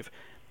objective.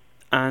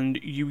 And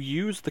you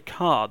use the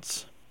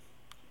cards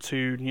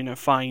to,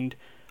 find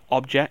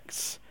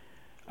objects,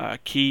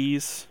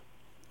 keys,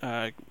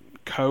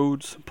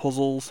 codes,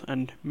 puzzles,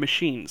 and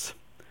machines.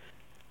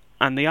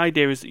 And the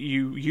idea is that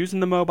using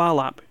the mobile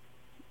app,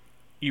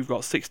 you've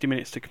got 60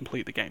 minutes to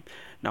complete the game.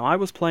 Now, I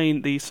was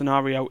playing the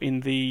scenario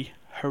in the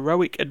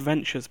Heroic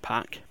Adventures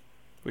pack,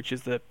 which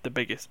is the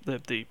biggest,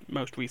 the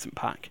most recent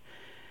pack.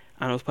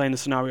 And I was playing a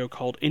scenario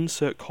called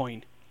Insert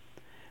Coin.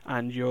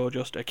 And you're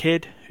just a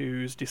kid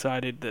who's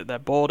decided that they're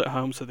bored at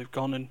home, so they've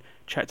gone and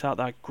checked out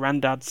their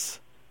granddad's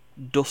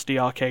dusty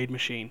arcade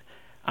machine,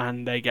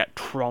 and they get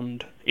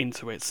troned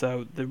into it.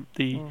 So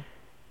the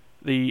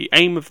The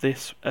aim of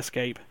this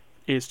escape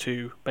is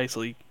to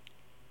basically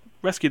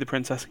rescue the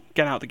princess,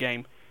 get out of the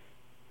game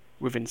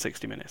within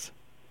 60 minutes.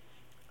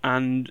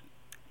 And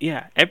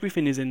yeah,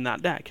 everything is in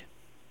that deck.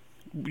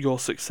 Your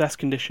success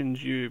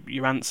conditions,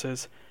 your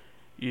answers,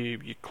 your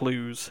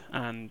clues,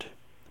 and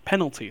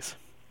penalties.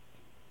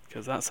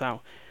 Because that's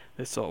how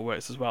this sort of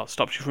works as well. It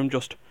stops you from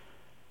just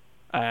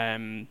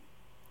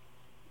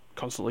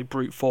constantly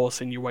brute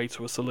forcing your way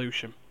to a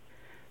solution.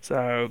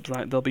 So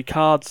like, there'll be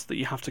cards that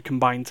you have to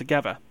combine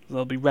together.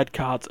 There'll be red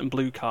cards and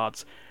blue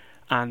cards,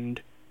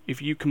 and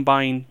if you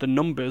combine the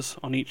numbers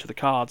on each of the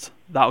cards,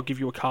 that'll give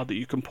you a card that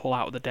you can pull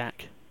out of the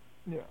deck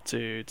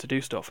to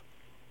do stuff.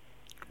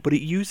 But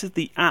it uses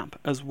the app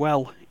as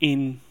well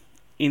in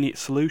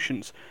its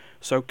solutions.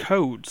 So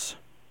codes,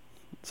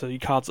 so your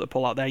cards that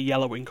pull out, they're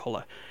yellow in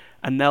colour,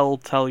 and they'll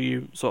tell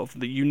you sort of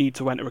that you need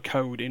to enter a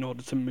code in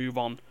order to move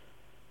on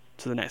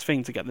to the next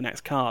thing to get the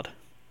next card,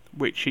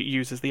 which it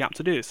uses the app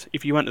to do this.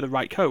 If you enter the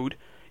right code,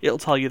 it'll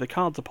tell you the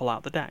card to pull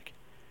out the deck.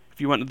 If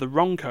you enter the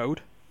wrong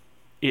code,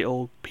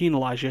 it'll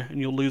penalise you and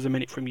you'll lose a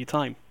minute from your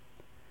time.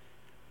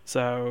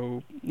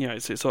 So,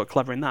 it's sort of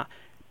clever in that.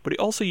 But it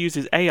also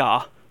uses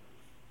AR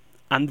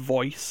and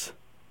voice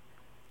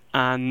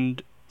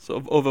and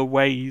sort of other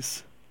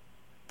ways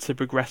to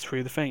progress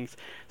through the things.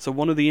 So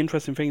one of the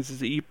interesting things is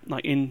that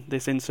like in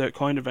this insert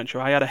coin adventure,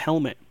 I had a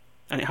helmet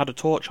and it had a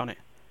torch on it.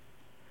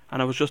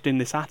 And I was just in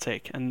this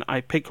attic, and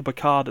I pick up a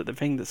card at the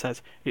thing that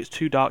says, it's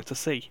too dark to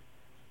see.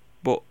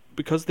 But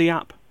because the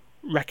app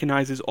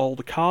recognises all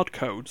the card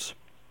codes,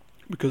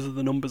 because of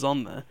the numbers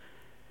on there,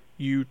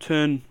 you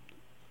turn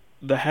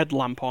the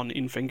headlamp on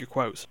in finger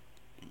quotes.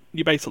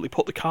 You basically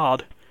put the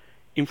card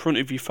in front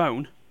of your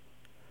phone,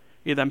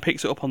 it then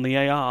picks it up on the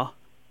AR,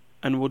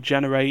 and will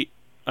generate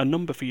a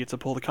number for you to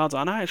pull the cards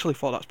out. And I actually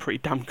thought that's pretty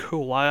damn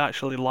cool. I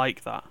actually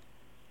like that.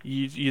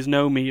 You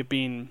know me of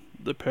being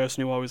the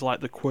person who always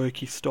liked the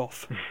quirky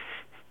stuff.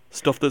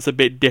 Stuff that's a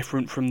bit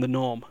different from the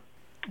norm.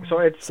 So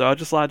I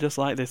just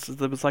like this.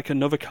 There was like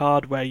another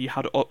card where you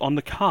had, on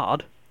the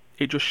card,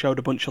 it just showed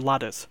a bunch of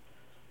ladders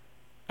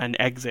and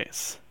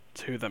exits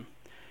to them.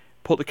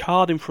 Put the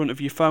card in front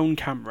of your phone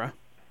camera,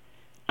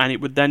 and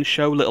it would then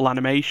show little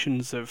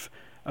animations of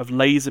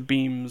laser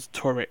beams,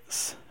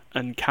 turrets,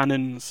 and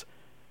cannons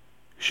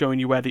showing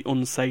you where the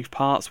unsafe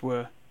parts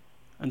were.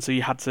 And so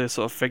you had to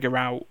sort of figure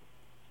out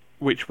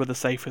which were the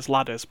safest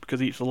ladders,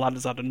 because each of the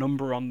ladders had a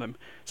number on them.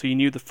 So you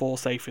knew the 4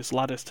 safest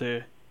ladders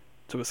to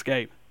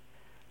escape.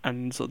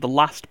 And so the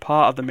last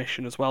part of the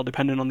mission as well,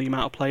 depending on the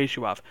amount of players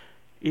you have,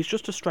 is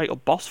just a straight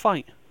up boss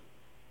fight.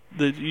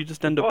 You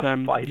just end up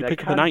you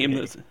pick up an item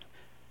that's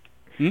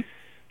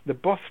the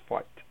boss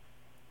fight.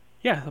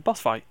 Yeah, the boss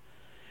fight.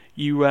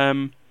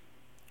 You'd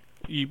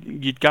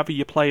gather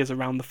your players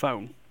around the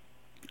phone,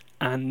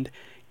 and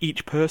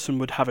each person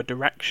would have a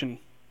direction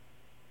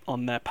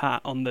on their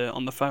on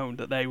the phone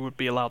that they would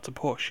be allowed to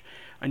push,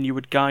 and you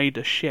would guide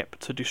a ship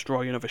to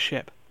destroy another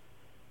ship.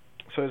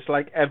 So it's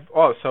like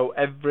so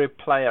every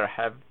player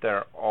have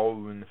their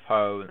own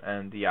phone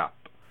and the app.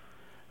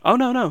 Oh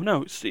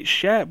no! It's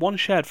one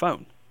shared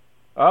phone.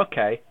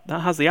 Okay.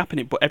 That has the app in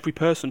it, but every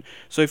person.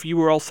 So if you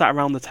were all sat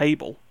around the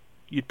table,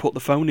 you'd put the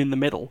phone in the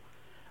middle,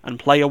 and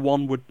player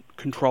 1 would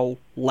control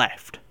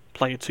left,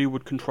 player 2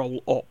 would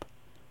control up,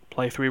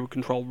 player 3 would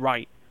control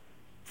right,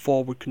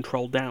 4 would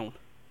control down,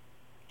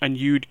 and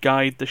you'd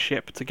guide the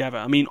ship together.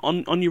 I mean,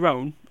 on your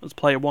own as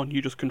player 1,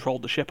 you just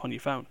controlled the ship on your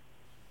phone.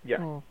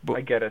 Yeah,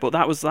 I get it. But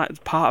that was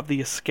part of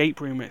the escape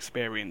room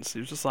experience.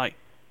 It was just like,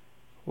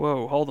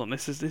 whoa, hold on,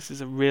 this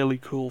is a really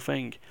cool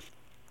thing.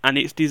 And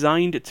it's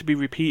designed to be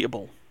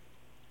repeatable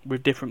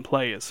with different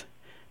players,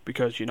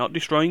 because you're not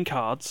destroying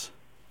cards,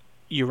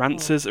 your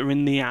answers are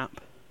in the app.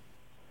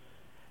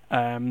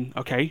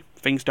 Okay,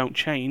 things don't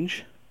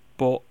change,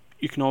 but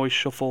you can always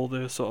shuffle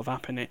the sort of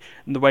app in it.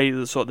 And the way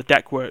the sort of the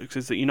deck works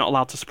is that you're not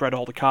allowed to spread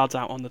all the cards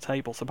out on the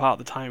table, so part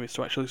of the time is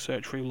to actually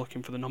search through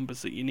looking for the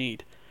numbers that you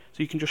need.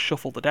 So you can just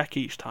shuffle the deck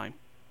each time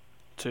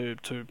to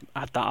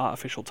add that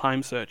artificial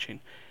time searching.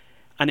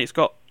 And it's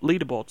got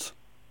leaderboards.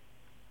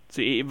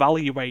 So it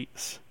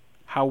evaluates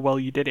how well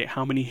you did it,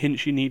 how many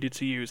hints you needed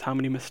to use, how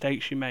many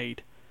mistakes you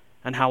made,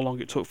 and how long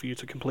it took for you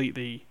to complete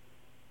the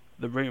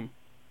room.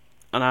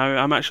 And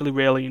I'm actually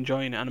really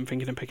enjoying it, and I'm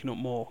thinking of picking up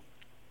more.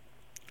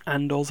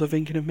 And also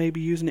thinking of maybe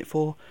using it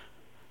for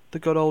the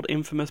good old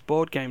infamous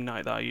board game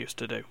night that I used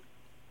to do.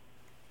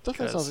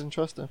 Definitely sounds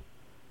interesting.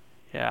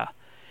 Yeah.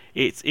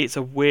 It's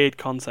a weird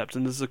concept,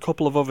 and there's a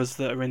couple of others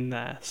that are in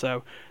there.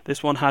 So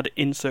this one had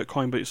insert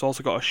coin, but it's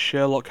also got a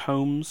Sherlock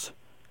Holmes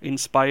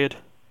inspired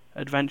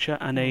adventure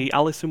and a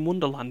Alice in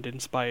Wonderland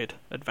inspired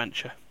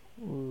adventure.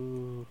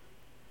 Ooh.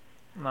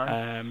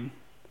 Nice.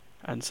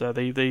 And so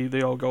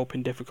they all go up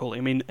in difficulty.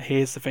 I mean,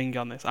 here's the thing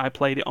on this. I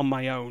played it on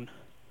my own,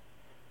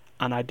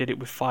 and I did it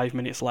with 5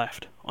 minutes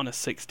left on a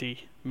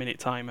 60-minute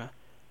timer.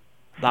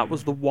 That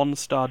was the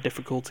 1-star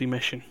difficulty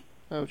mission.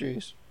 Oh,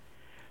 jeez.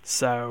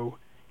 So,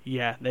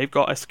 yeah, they've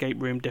got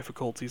escape room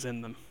difficulties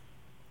in them.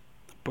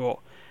 But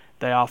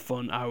they are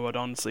fun, I would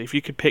honestly. If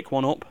you could pick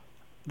one up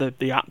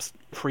the app's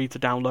free to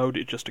download.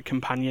 It's just a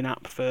companion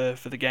app for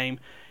the game.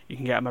 You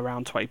can get them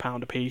around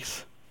 £20 a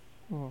piece.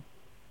 Mm.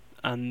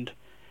 And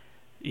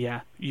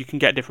yeah, you can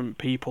get different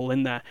people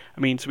in there. I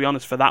mean, to be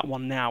honest, for that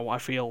one now, I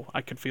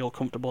could feel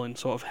comfortable in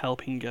sort of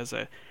helping as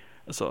a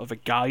sort of a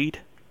guide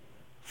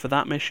for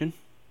that mission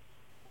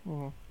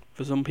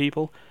for some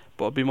people.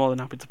 But I'd be more than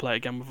happy to play it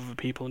again with other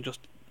people and just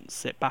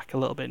sit back a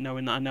little bit,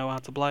 knowing that I know how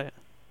to play it.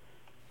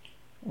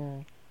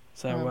 Mm.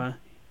 So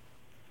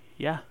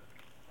yeah,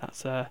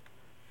 that's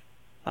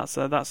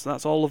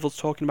all of us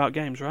talking about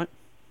games, right?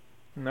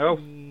 No.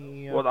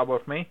 Yeah. What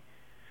about me?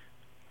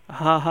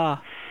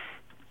 Ha.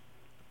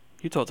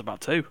 You talked about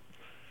 2.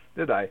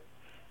 Did I?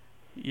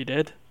 You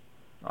did.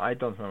 I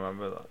don't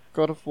remember that.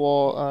 God of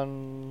War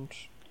and...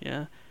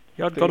 Yeah.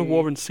 You had God of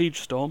War and Siege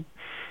Storm.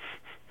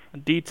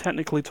 And Dee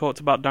technically talked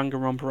about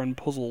Danganronpa and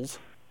puzzles.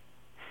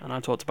 And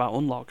I talked about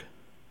Unlog.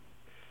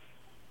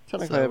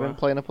 Technically, So, I've been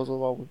playing a puzzle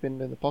while we've been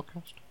doing the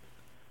podcast.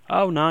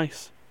 Oh,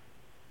 nice.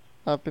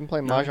 I've been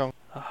playing Nice. Mahjong.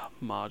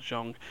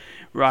 Mahjong.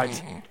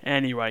 Right.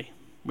 Anyway,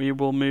 we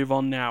will move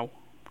on now.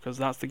 Because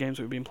that's the games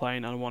that we've been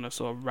playing. And I want to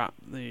sort of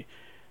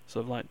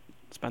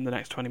spend the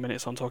next 20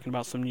 minutes on talking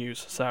about some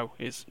news. So,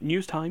 it's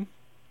news time.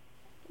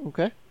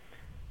 Okay.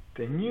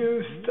 The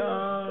news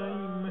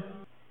time.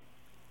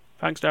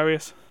 Thanks,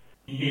 Darius.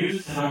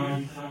 News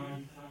time.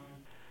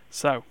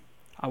 So,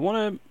 I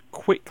want to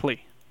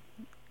quickly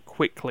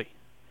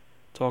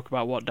talk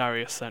about what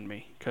Darius sent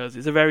me, because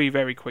it's a very,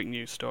 very quick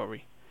news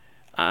story.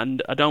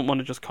 And I don't want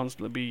to just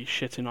constantly be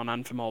shitting on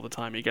Anthem all the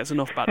time. It gets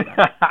enough bad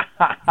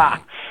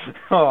now.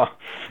 Oh.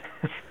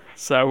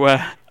 So,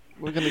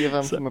 We're going to give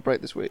Anthem a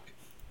break this week.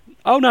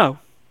 oh no.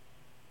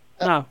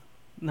 No.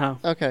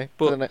 Okay,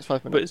 But- for the next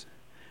 5 minutes.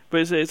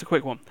 But it's a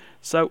quick one.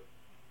 So,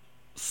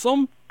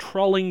 some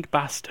trolling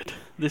bastard,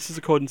 this is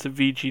according to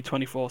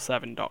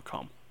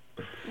VG247.com,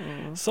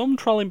 some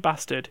trolling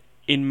bastard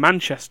in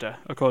Manchester,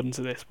 according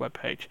to this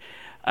webpage,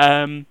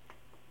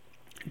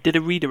 did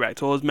a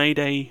redirect or has made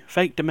a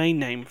fake domain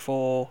name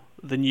for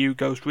the new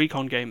Ghost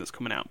Recon game that's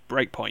coming out,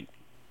 Breakpoint.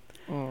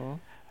 Mm.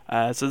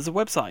 So there's a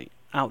website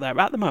out there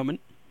at the moment,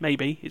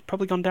 maybe, it's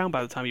probably gone down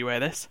by the time you hear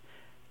this,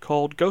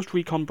 called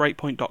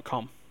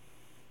GhostReconBreakpoint.com.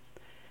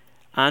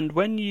 And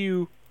when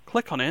you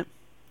click on it,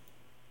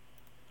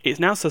 it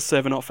now says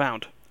server not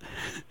found.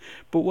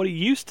 But what it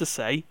used to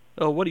say,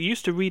 or what it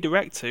used to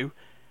redirect to,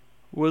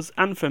 was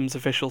Anthem's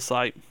official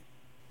site.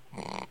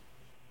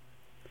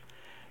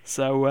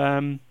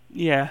 So,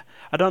 yeah,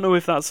 I don't know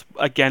if that's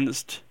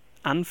against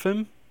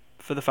Anthem,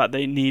 for the fact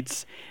that it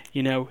needs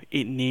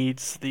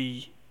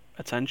the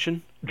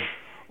attention,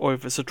 or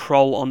if it's a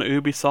troll on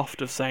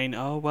Ubisoft of saying,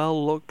 oh,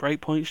 well, look,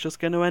 Breakpoint's just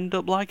going to end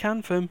up like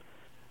Anthem.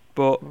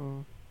 But,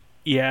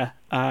 yeah,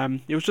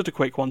 it was just a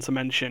quick one to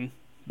mention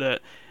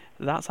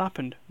that's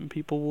happened, and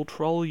people will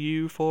troll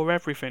you for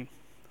everything.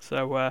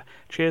 So,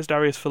 cheers,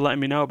 Darius, for letting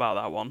me know about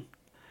that one.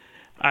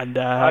 And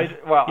I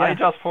yeah.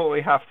 just thought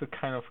we have to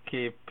kind of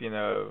keep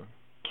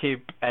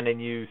any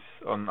news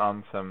on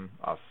Anthem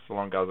as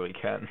long as we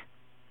can.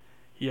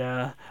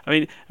 Yeah,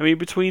 I mean,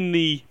 between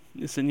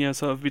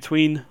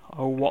between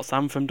what's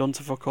Anthem done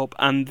to fuck up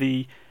and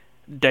the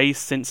days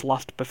since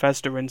last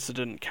Bethesda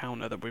incident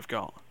counter that we've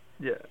got.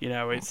 Yeah.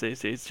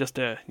 It's just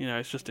a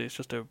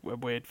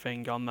weird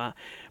thing on that.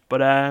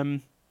 But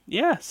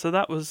yeah, so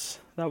that was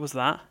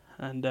that,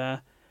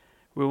 and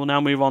we will now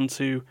move on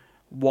to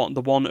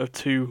the one of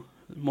 2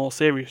 more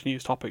serious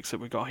news topics that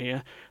we've got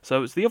here.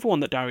 So it's the other one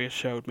that Darius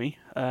showed me,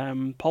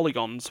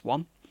 Polygon's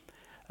one,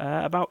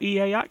 about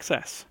EA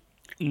Access.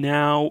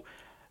 Now,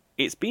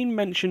 it's been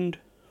mentioned,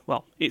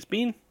 it's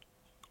been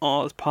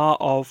as part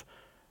of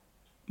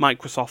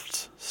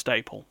Microsoft's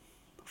staple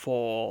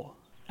for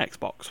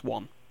Xbox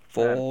One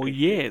for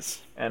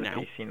years and now.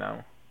 PC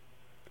now.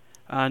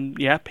 And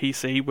yeah,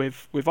 PC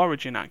with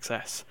Origin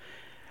Access.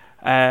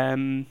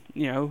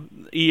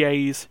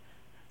 EA's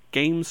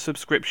game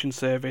subscription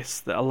service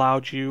that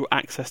allowed you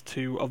access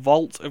to a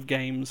vault of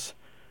games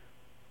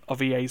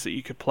of EA's that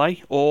you could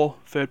play, or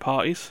third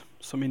parties.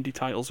 Some indie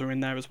titles are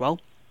in there as well.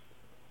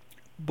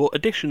 But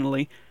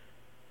additionally,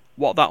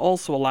 what that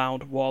also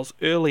allowed was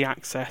early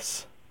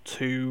access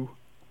to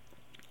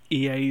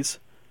EA's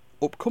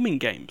upcoming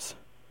games,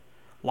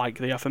 like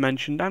the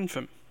aforementioned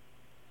Anthem,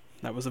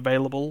 that was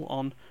available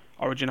on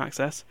Origin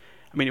Access.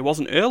 I mean, it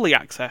wasn't early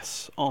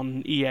access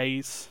on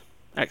EA's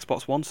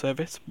Xbox One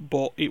service,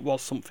 but it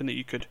was something that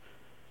you could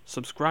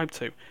subscribe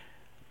to.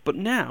 But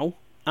now,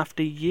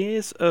 after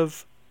years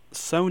of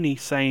Sony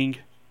saying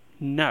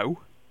no,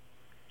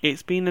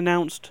 it's been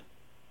announced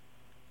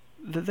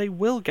that they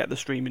will get the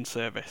streaming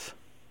service.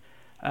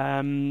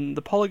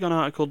 The Polygon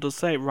article does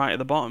say it right at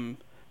the bottom.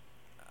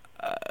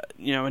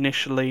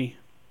 Initially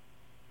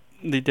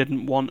they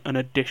didn't want an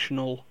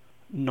additional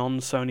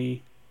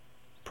non-Sony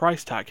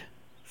price tag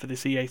for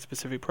this EA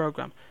specific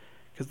program,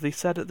 because they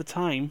said at the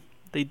time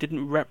they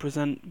didn't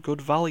represent good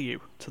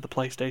value to the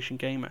PlayStation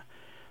gamer.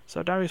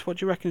 So Darius, what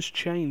do you reckon's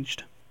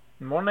changed?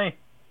 Money.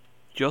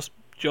 Just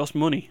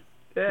money.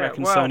 Yeah, I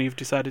reckon well, Sony have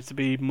decided to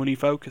be money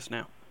focused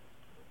now.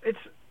 It's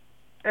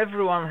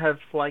everyone has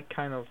like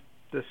kind of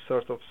this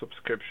sort of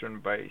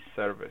subscription-based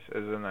service,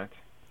 isn't it?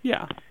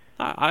 Yeah,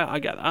 I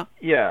get that.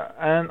 Yeah,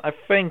 and I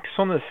think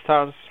Sony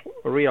starts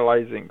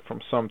realizing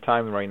from some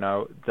time right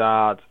now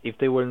that if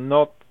they will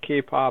not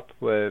keep up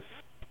with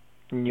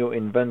new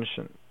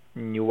invention,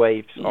 new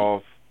waves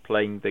of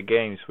playing the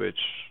games, which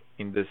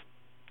in this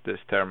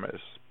term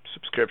is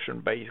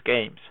subscription-based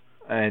games,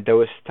 they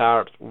will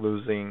start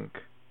losing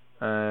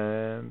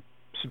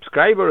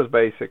subscribers,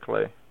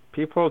 basically,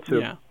 people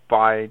to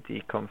buy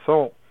the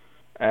console,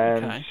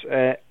 and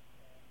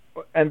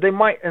and they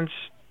might. And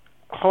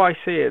how I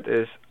see it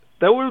is,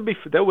 they would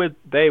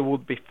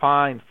be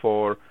fine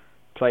for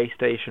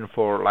PlayStation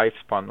 4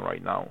 lifespan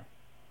right now.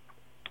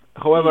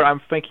 However,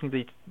 I'm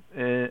thinking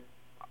they're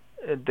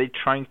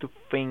trying to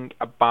think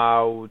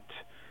about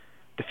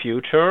the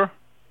future,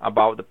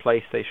 about the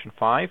PlayStation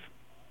 5,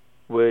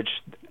 which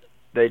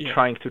they're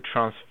trying to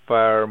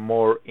transfer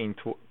more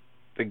into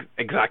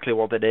exactly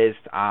what it is,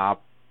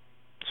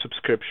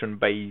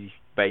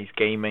 subscription-based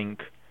gaming.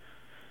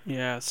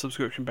 Yeah,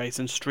 subscription-based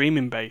and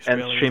streaming-based, and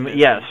really.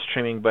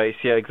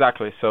 Streaming-based, yeah,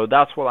 exactly. So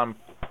that's what I'm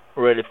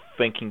really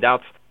thinking.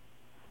 That's,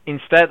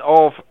 instead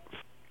of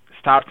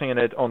starting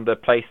it on the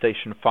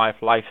PlayStation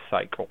 5 life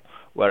cycle,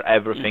 where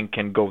everything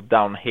can go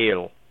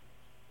downhill,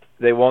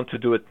 they want to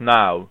do it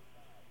now,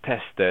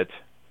 test it,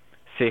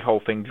 see how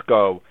things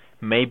go,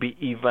 maybe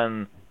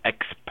even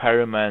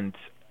experiment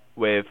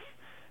with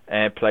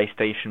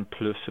PlayStation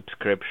Plus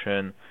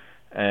subscription,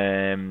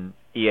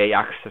 EA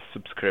Access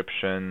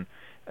subscription,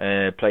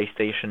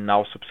 PlayStation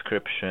Now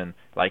subscription.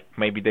 Like,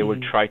 maybe they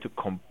will try to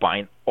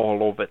combine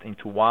all of it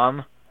into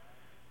one.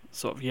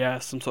 Sort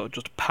of, some sort of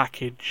just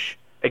package.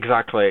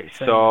 Exactly.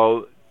 Thing.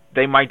 So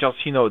they might just,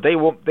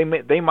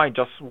 they might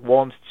just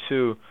want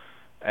to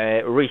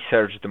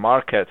research the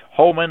market.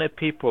 How many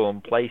people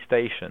on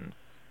PlayStation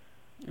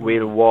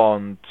will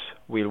want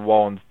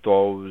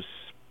those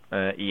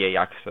EA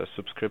Access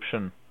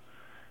subscription?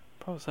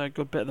 Probably a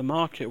good bit of the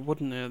market,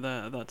 wouldn't it,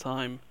 at that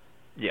time?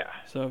 Yeah.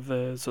 So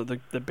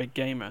the big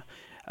gamer.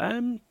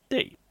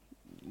 D,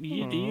 do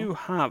you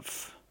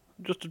have,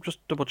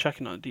 just double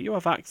checking on it, do you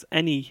have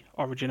any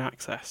Origin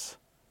access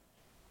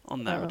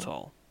on there at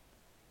all?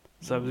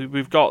 So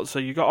you've got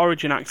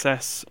Origin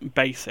Access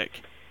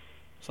Basic.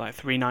 It's like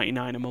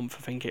 $3.99 a month,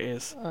 I think it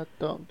is. I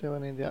don't do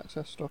any of the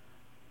access stuff.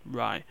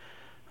 Right.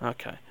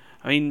 Okay.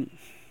 I mean,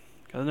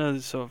 I know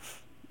the sort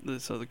of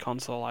the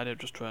console idea,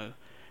 just trying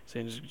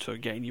to sort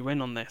of getting you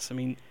in on this. I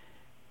mean,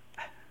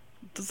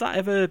 does that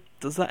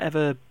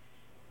ever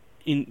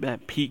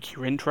pique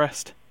your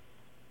interest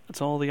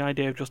at all? The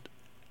idea of just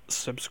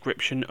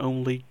subscription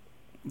only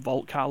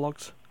vault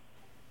catalogs?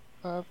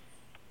 I've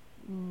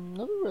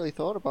never really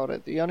thought about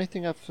it. The only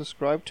thing I've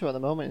subscribed to at the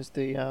moment is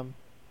the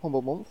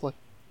Humble Monthly.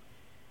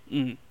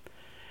 And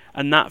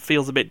that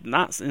feels a bit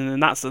that's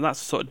a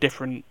sort of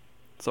different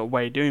sort of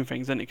way of doing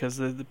things, isn't it? Because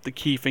the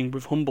key thing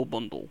with Humble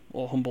Bundle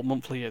or Humble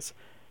Monthly is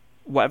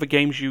whatever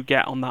games you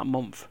get on that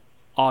month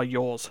are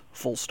yours,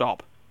 full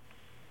stop.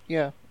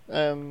 Yeah,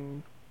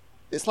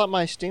 it's like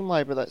my Steam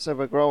library that's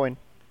ever growing.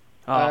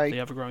 The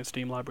ever growing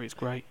Steam library is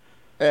great.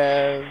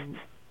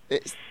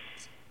 It's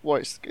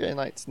getting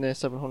like it's near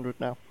 700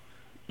 now.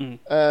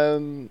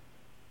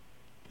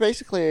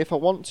 Basically, if I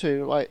want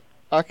to, like,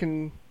 I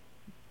can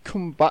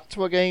come back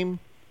to a game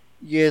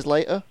years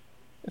later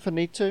if I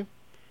need to.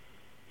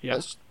 Yeah.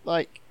 That's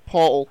like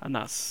Portal. And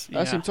that's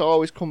I seem to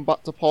always come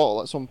back to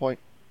Portal at some point.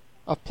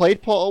 I've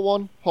played Portal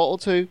 1, Portal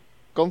 2,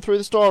 gone through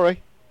the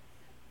story,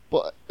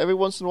 but every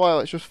once in a while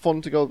it's just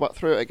fun to go back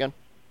through it again.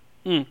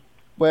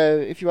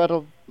 Where if you had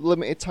a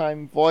limited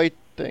time void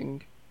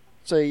thing,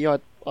 say you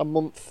had a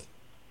month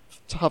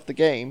to have the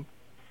game,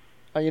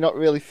 and you're not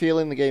really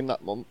feeling the game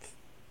that month,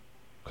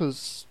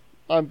 because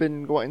I've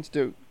been wanting to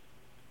do,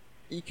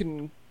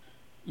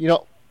 you're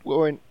not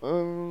going,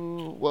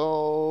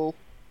 well,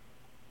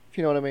 if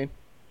you know what I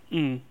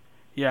mean.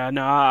 Yeah,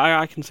 no,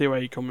 I can see where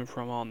you're coming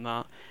from on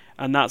that.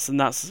 And that's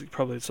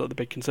probably sort of the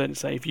big concern, to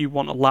say if you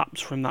want a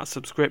lapse from that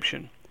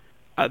subscription,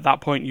 at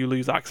that point you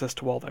lose access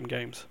to all them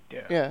games.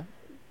 Yeah.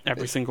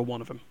 Every single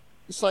one of them.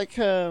 It's like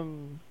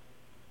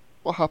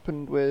what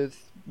happened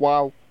with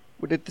WoW.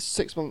 We did the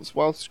 6 months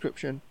WoW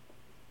subscription.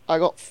 I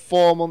got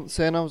 4 months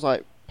in, I was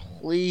like,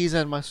 please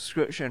end my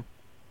subscription.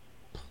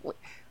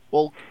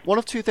 Well, one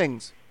of two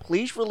things.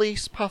 Please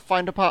release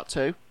Pathfinder Part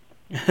 2.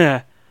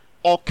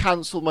 Or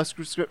cancel my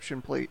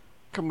subscription, please.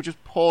 Can we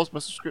just pause my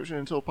subscription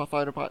until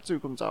Pathfinder Part 2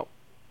 comes out?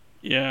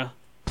 Yeah.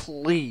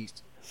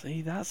 Please.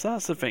 See, that's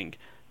the thing.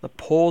 The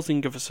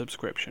pausing of a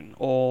subscription,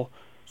 or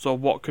so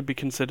what could be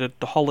considered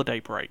the holiday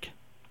break.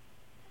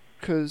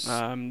 Because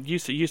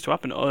used to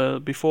happen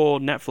before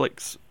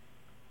Netflix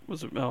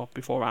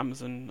before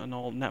Amazon and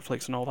all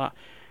Netflix and all that.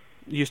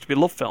 It used to be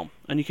Love Film,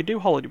 and you could do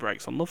holiday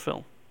breaks on Love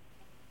Film.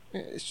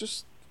 It's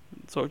just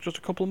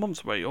a couple of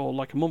months away, or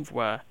like a month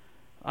where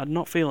I'm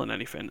not feeling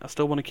anything. I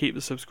still want to keep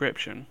the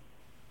subscription.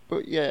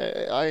 But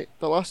yeah,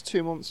 the last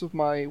 2 months of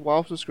my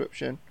WoW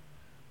subscription,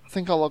 I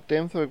think I logged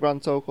in for a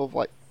grand total of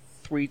like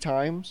 3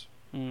 times.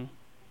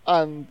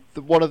 And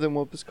one of them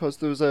was because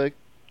there was a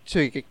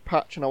 2 gig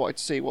patch, and I wanted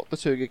to see what the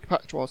 2 gig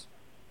patch was.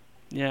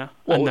 Yeah,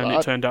 and then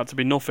it turned out to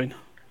be nothing.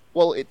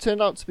 Well, it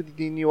turned out to be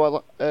the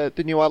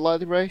new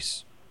Adelaide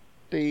race.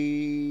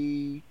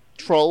 The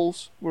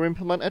trolls were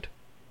implemented.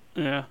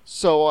 Yeah.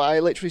 So I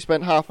literally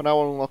spent half an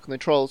hour unlocking the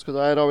trolls because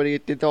I had already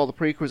did all the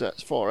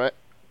prerequisites for it.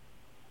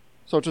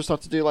 So I just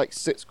had to do like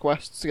 6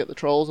 quests to get the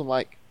trolls. I'm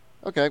like,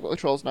 okay, I've got the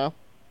trolls now.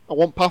 I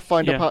want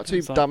Pathfinder Part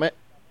 2, damn it.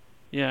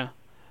 Yeah.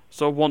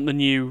 So I want the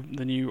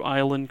new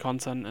island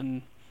content,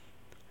 and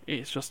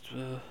it's just...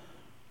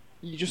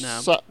 you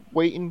just sat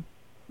waiting.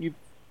 You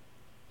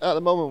at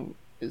the moment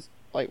it's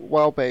like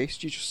WoW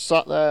based. You just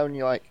sat there and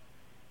you're like,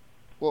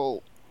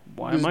 well,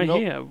 why am I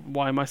here?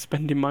 Why am I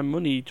spending my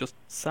money just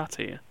sat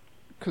here?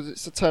 Because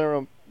it's a tenner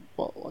a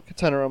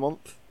tenner a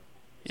month.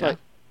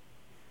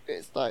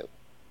 It's like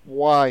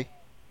why?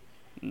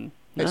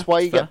 It's why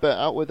you get burnt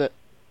out with it.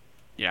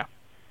 Yeah.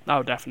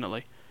 Oh,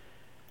 definitely.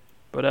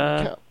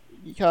 But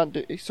you can't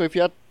do. So if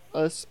you had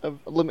a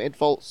limited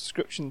vault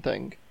subscription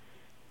thing,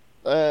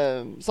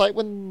 it's like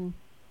when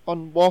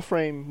on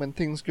Warframe when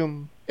things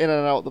come in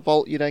and out of the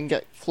vault, you then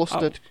get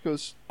flustered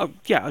because.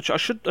 Yeah, I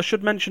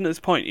should mention at this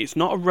point, it's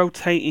not a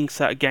rotating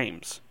set of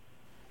games.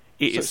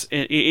 It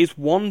is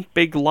one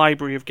big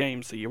library of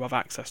games that you have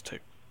access to,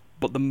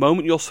 but the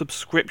moment your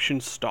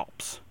subscription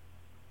stops,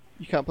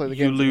 you can't play the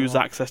game. You lose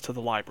access to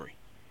the library.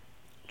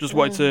 Just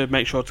wanted to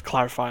make sure to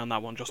clarify on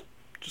that one, just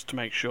to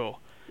make sure.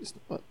 It's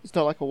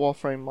not like a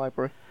Warframe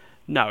library.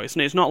 No, it's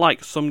not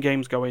like some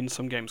games go in,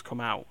 some games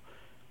come out.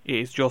 It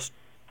is just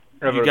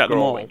you get them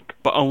all,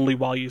 but only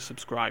while you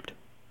subscribed.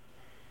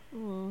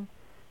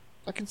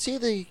 I can see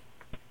the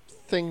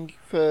thing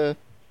for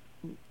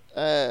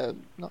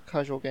not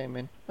casual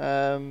gaming.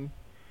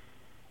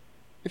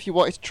 If you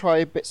wanted to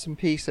try bits and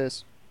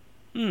pieces.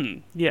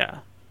 Yeah.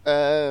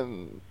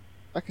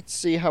 I could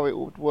see how it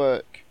would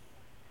work,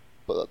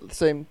 but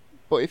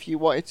if you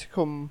wanted to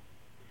come.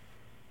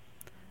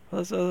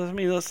 Let's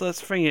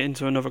bring it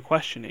into another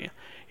question here.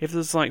 If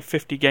there's like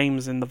 50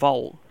 games in the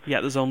vault,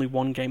 yet there's only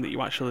one game that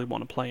you actually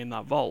want to play in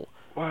that vault,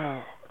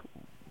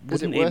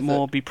 wouldn't it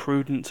more be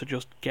prudent to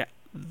just get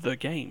the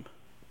game?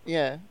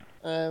 Yeah.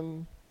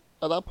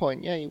 At that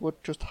point, yeah, you would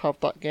just have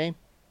that game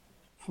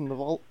from the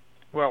vault.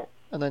 Well,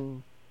 and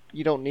then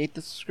you don't need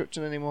the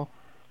subscription anymore.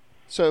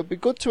 So it'd be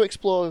good to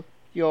explore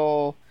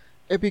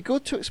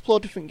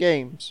different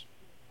games,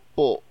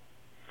 but.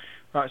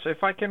 Right, so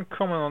if I can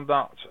comment on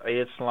that,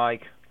 it's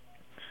like,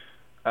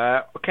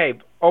 okay,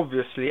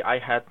 obviously I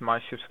had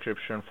my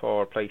subscription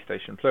for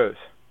PlayStation Plus.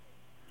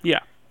 Yeah.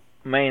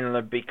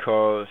 Mainly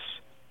because,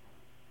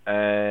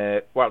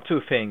 2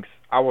 things.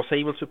 I was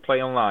able to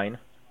play online,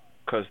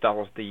 because that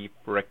was the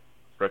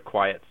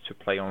required to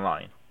play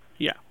online.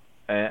 Yeah.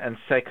 And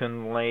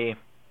secondly,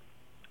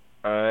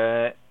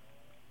 I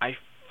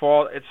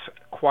thought it's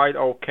quite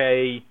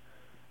okay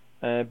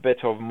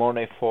bit of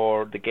money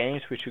for the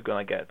games which you're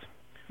gonna get.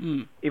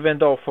 Even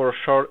though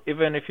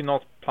even if you're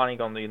not planning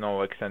on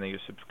extending your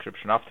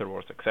subscription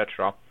afterwards,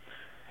 etc.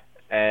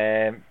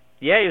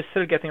 You're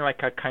still getting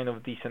like a kind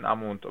of decent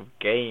amount of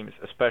games,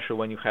 especially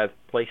when you had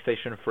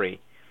PlayStation 3,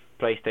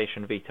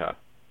 PlayStation Vita,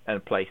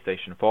 and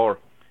PlayStation 4.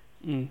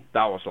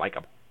 That was like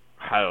a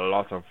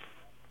lot of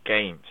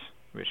games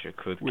which you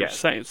could get.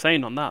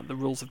 Saying on that, the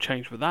rules have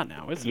changed with that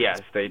now, isn't it?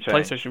 Yes, they changed.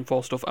 PlayStation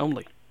 4 stuff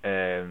only.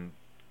 And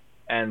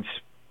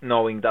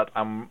knowing that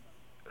I'm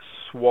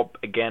swap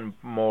again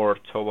more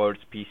towards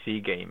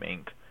PC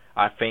gaming,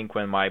 I think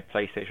when my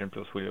PlayStation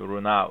Plus will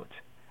run out,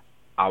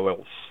 I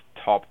will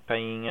stop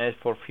paying it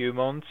for a few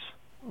months.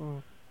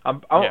 I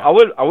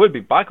will be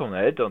back on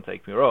it, don't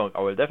take me wrong.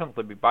 I will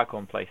definitely be back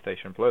on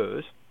PlayStation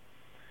Plus,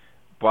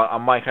 but I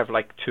might have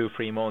like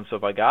 2-3 months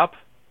of a gap.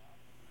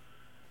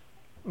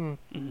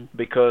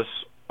 Because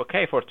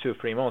for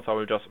 2-3 months I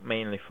will just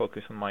mainly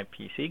focus on my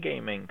PC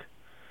gaming,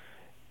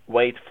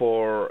 wait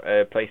for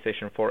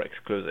PlayStation 4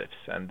 exclusives,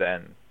 and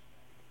then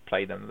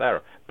play them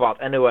there.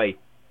 But anyway,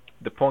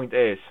 the point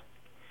is,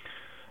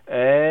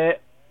 I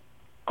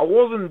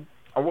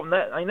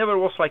never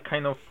was like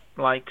kind of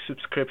like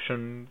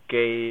subscription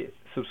based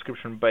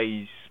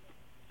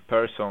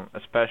person,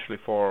 especially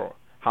for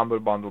Humble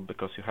Bundle,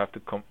 because you have to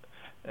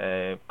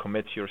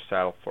commit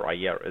yourself for a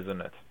year,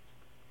 isn't it?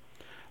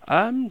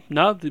 No,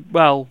 not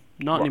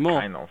anymore.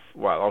 Kind of.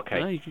 Well, okay.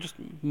 No, you can just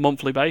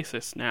monthly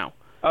basis now.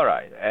 All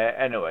right.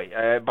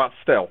 Anyway, but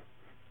still,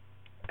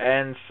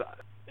 and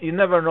you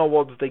never know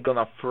what they're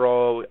gonna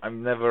throw.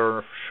 I'm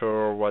never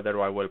sure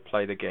whether I will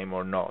play the game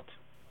or not.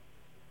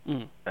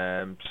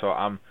 So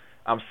I'm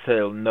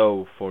still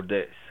no for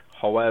this.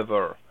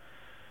 However,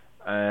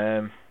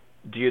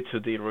 due to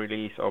the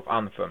release of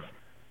Anthem,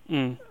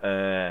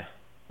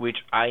 which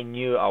I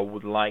knew I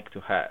would like to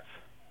have,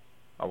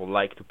 I would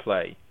like to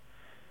play,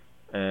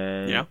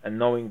 and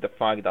knowing the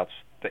fact that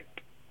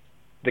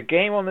the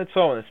game on its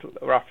own is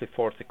roughly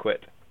 40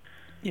 quid.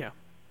 Yeah.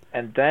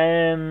 And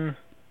then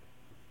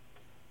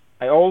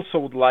I also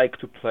would like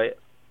to play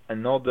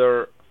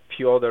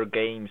few other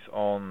games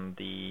on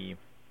the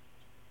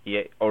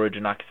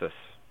Origin Access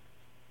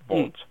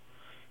vault.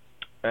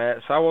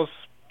 So I was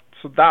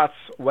So that's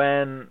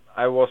when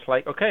I was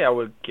like, okay, I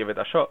will give it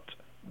a shot,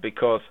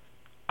 because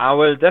I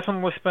will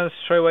definitely spend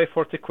straight away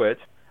 40 quid.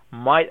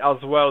 Might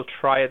as well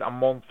try it a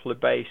monthly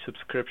base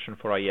subscription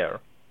for a year,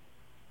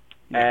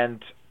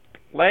 and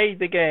play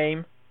the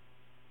game,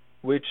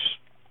 which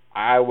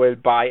I will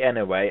buy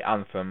anyway,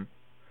 Anthem,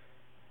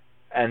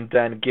 and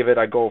then give it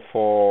a go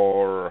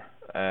for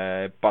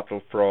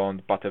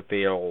Battlefront,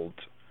 Battlefield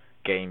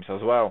games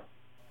as well.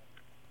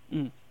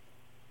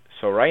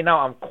 So right now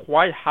I'm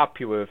quite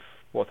happy with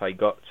what I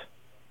got,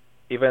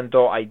 even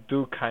though I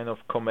do kind of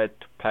commit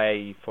to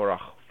pay for a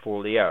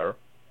full year,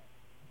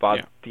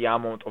 but the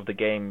amount of the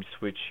games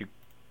which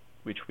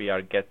we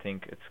are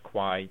getting, it's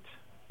quite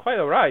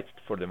alright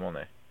for the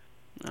money.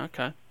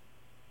 Okay,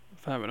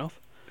 fair enough.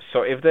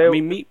 So if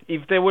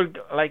they will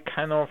like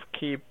kind of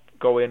keep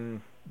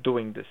going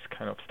doing this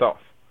kind of stuff,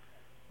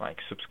 like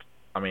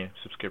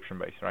subscription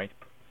based, right?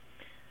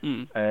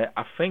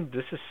 I think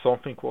this is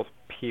something what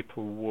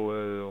people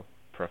will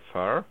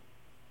prefer.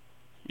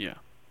 Yeah.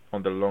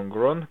 On the long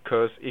run,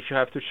 because if you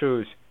have to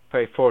choose,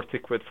 pay 40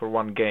 quid for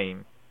one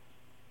game,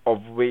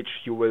 of which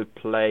you will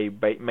play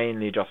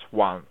mainly just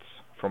once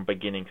from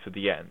beginning to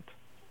the end,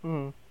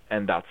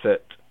 and that's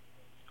it,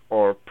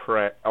 or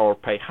pay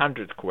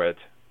 100 quid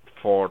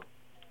for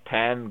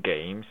 10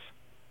 games,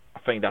 I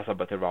think that's a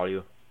better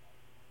value.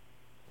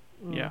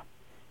 Yeah,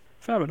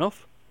 fair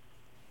enough.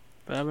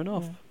 Yeah.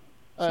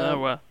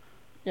 So,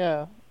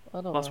 yeah, I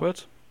don't know. Last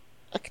words?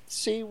 I could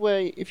see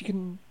where if you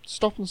can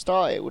stop and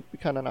start it would be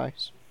kind of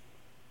nice.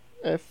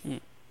 If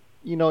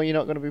you know you're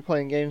not going to be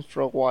playing games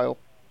for a while.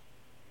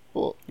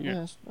 But,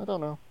 yes, I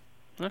don't know.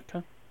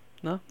 Okay.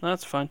 No,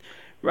 that's fine.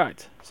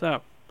 Right,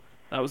 so,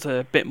 that was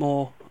a bit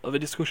more of a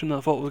discussion than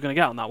I thought we were going to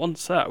get on that one.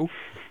 So,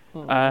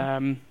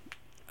 at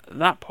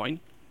that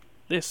point,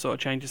 this sort of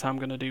changes how I'm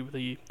going to do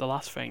the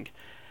last thing.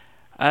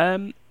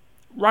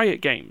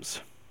 Riot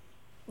Games.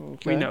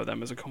 Okay. We know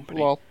them as a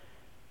company. Well,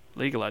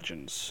 League of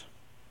Legends.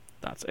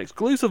 That's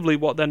exclusively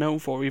what they're known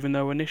for, even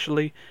though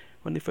initially,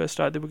 when they first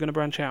started, they were going to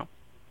branch out.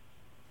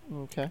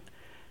 Okay.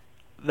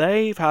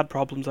 They've had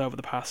problems over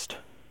the past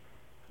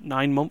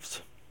 9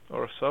 months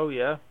or so,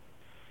 yeah,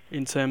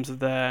 in terms of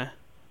their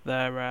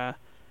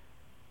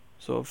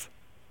sort of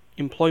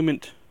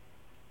employment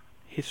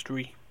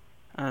history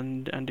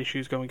and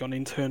issues going on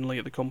internally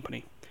at the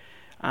company,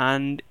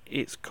 and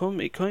it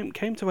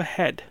came to a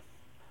head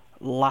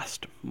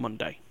last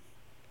Monday.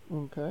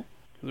 Okay.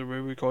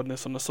 We're recording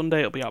this on a Sunday,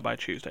 it'll be out by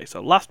Tuesday.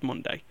 So last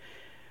Monday,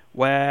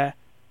 where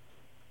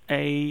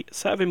a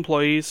set of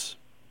employees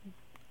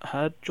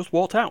had just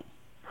walked out,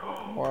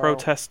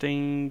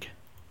 protesting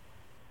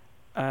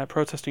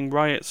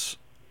Riot's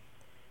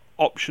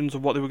options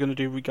of what they were going to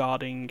do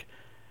regarding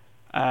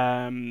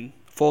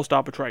forced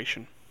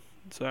arbitration.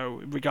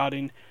 So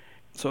regarding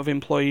sort of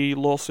employee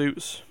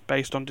lawsuits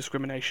based on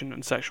discrimination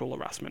and sexual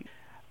harassment.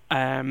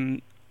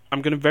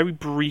 I'm going to very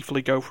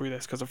briefly go through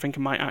this because I think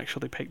I might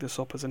actually pick this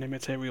up as an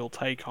Immaterial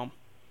take on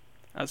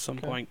at some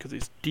point, because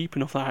it's deep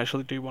enough that I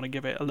actually do want to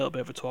give it a little bit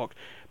of a talk.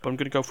 But I'm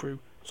going to go through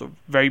sort of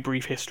very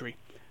brief history.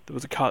 There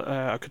was a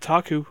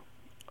Kotaku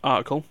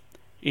article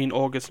in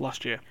August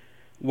last year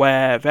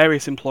where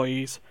various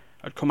employees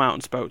had come out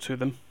and spoke to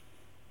them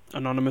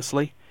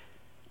anonymously,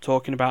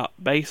 talking about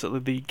basically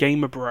the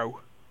gamer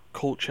bro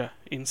culture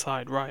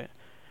inside Riot.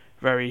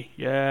 Very,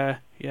 male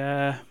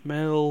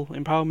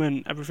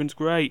empowerment, everything's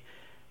great.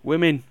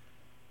 Women,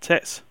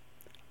 tits.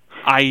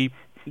 I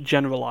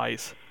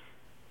generalise,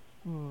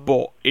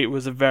 but it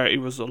was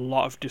a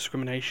lot of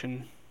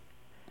discrimination,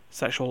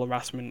 sexual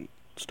harassment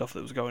stuff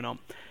that was going on.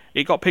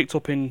 It got picked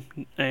up in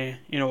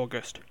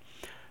August.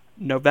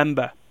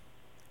 November,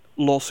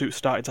 lawsuits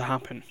started to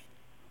happen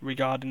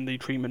regarding the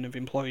treatment of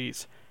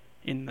employees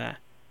in there.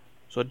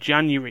 So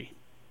January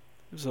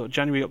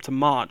up to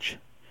March,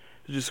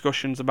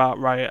 discussions about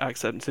Riot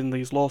accepting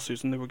these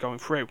lawsuits, and they were going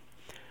through.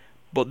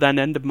 But then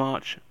end of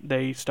March,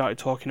 they started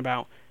talking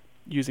about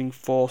using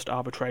forced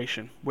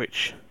arbitration,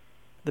 which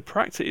the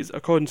practice is,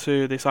 according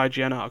to this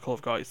IGN article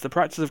I've got, it's the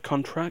practice of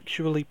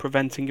contractually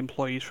preventing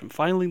employees from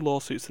filing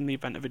lawsuits in the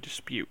event of a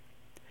dispute.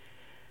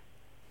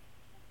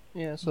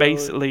 Yeah, so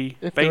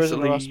if there is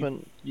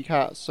harassment, you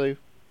can't sue.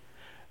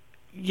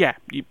 Yeah,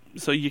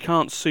 so you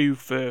can't sue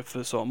for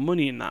sort of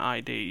money in that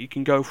ID. You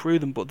can go through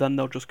them, but then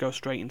they'll just go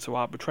straight into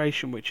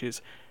arbitration, which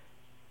is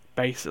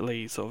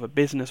basically sort of a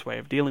business way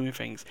of dealing with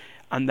things.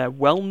 And they're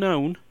well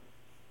known,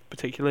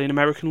 particularly in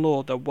American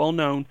law, they're well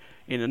known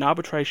in an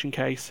arbitration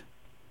case,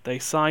 they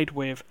side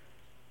with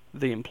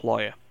the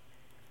employer.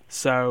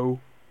 So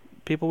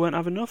people won't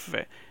have enough of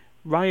it.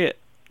 Riot,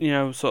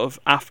 sort of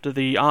after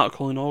the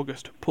article in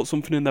August, put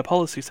something in their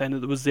policy saying that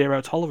there was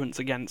zero tolerance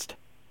against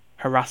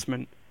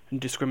harassment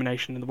and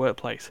discrimination in the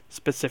workplace,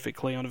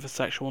 specifically of a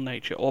sexual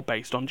nature or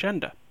based on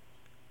gender,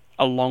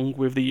 along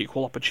with the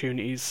equal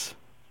opportunities,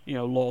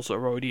 laws that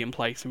are already in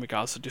place in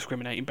regards to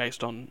discriminating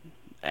based on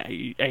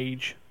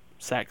age,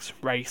 sex,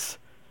 race,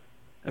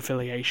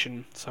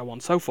 affiliation, so on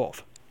and so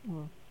forth.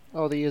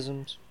 Oh, the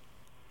isms.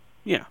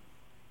 Yeah.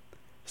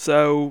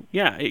 So,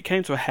 it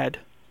came to a head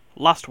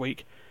last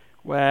week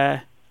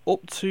where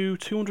up to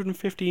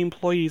 250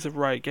 employees of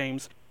Riot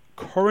Games,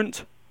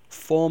 current,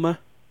 former,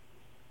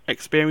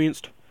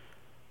 experienced,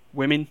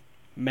 women,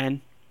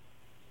 men,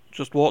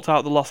 just walked out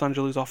of the Los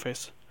Angeles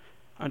office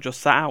and just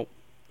sat out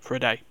for a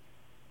day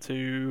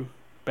to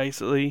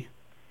basically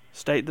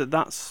state that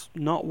that's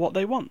not what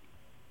they want.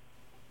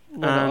 We're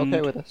not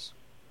okay with this.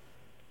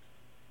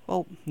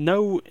 Well,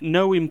 no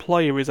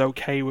employer is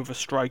okay with a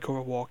strike or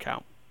a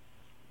walkout.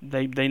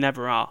 They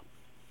never are.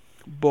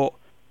 But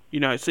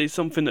it's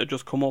something that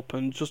just come up,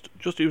 and just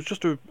it was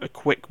just a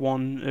quick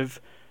one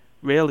of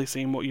really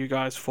seeing what you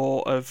guys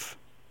thought of,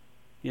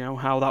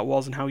 how that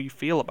was and how you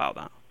feel about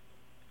that.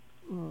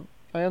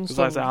 I understand. Because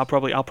like I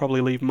say, I'll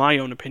probably leave my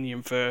own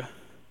opinion for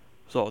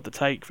sort of the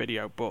take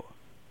video, but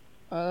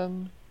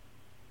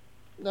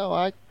no,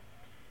 I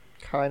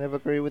kind of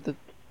agree with the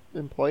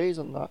employees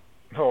on that.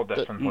 Oh,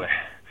 definitely.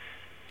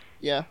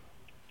 Yeah.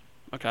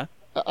 Okay.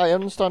 I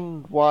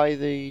understand why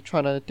they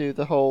trying to do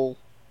the whole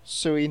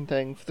suing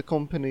thing for the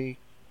company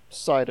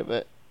side of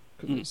it,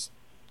 because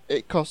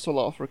it costs a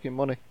lot of freaking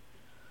money.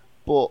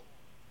 But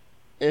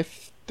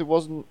if there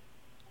wasn't,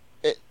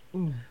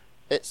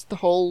 it's the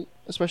whole,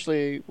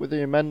 especially with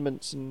the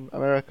amendments in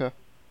America,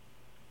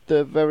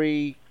 they're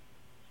very,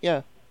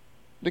 they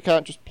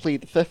can't just plead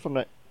the fifth on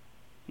it.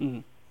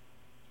 Mm.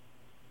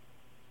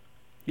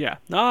 Yeah,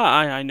 no,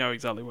 I know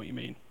exactly what you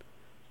mean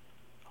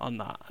on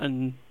that,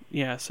 and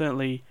yeah,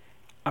 certainly,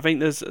 I think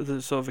there's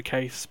sort of a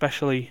case,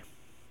 especially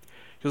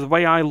because the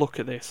way I look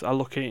at this, I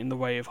look at it in the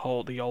way of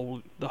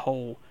the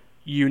whole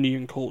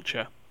union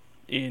culture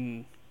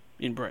in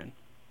Britain,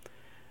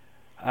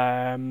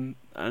 and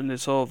the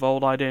sort of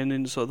old idea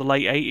in sort of the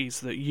late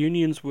 80s that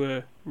unions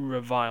were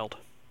reviled,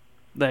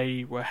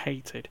 they were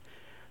hated,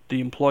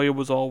 the employer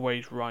was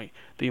always right,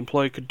 the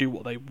employer could do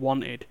what they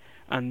wanted,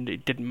 and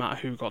it didn't matter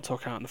who got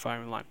took out in the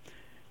firing line.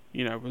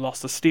 We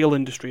lost the steel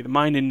industry, the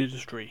mining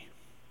industry.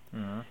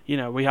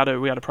 Mm-hmm. We had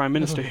a prime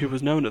minister who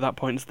was known at that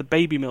point as the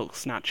baby milk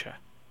snatcher.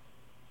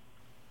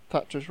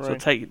 Thatcher's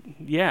right.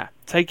 So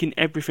taking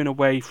everything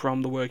away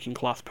from the working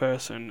class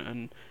person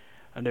and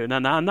doing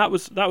that, and that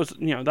was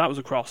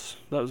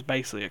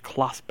basically a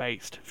class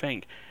based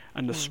thing,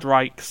 and the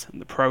strikes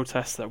and the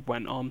protests that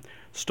went on,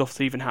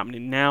 stuff's even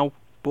happening now.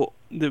 But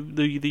the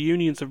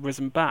unions have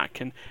risen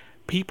back, and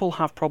people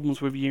have problems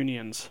with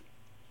unions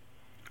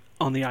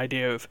on the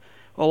idea of,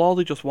 well, all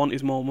they just want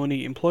is more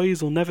money,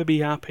 employees will never be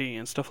happy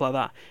and stuff like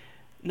that.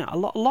 No, a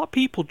lot of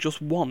people just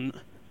want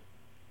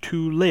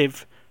to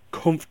live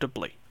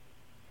comfortably.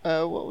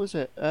 What was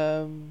it?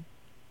 I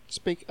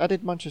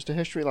did Manchester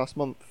history last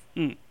month.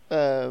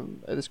 At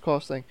this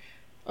course thing.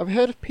 Have you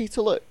heard of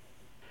Peterloo?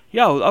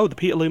 Yeah. The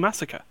Peterloo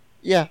massacre.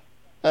 Yeah.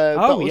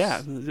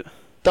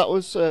 That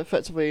was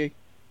effectively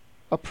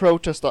a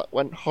protest that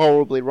went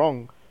horribly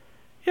wrong.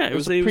 Yeah, it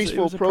was a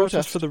peaceful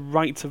protest for the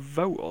right to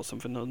vote or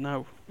something.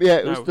 No. Yeah,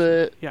 it was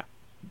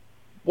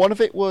one of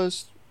it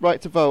was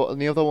right to vote,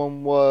 and the other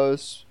one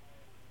was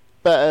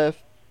better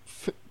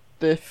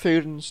the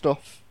food and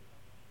stuff,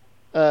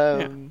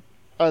 and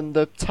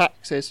the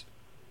taxes,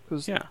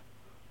 because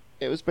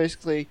it was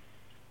basically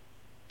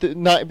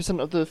 90%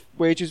 of the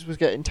wages was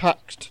getting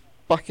taxed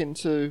back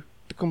into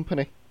the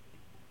company,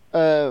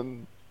 the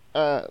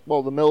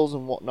mills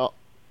and whatnot,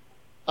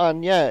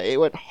 and it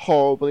went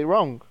horribly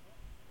wrong.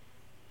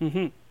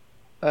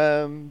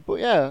 But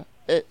yeah,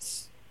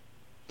 it's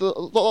a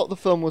lot of the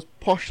film was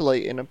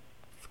postulating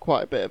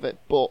quite a bit of it,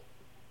 but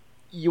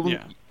it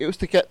was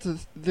to get to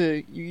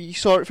you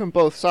saw it from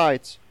both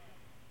sides,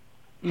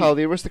 how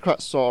the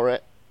aristocrats saw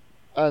it,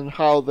 and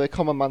how the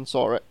common man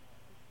saw it,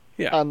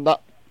 and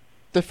that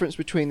difference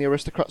between the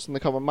aristocrats and the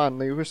common man.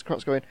 The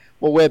aristocrats going,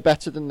 well, we're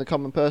better than the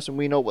common person,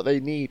 we know what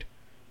they need,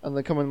 and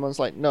the common man's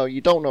like, no,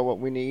 you don't know what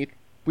we need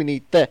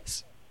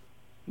this.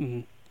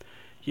 Mm-hmm.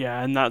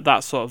 Yeah, and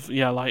that sort of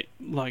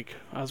like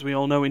as we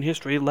all know in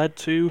history, it led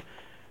to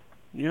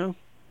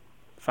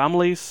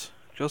families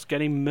just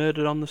getting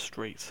murdered on the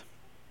streets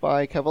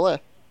by Cavalier,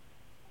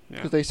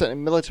 because they sent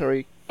in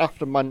military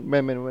after men,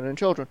 women, and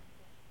children.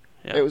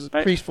 Yeah. It was a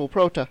peaceful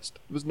protest.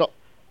 It was not.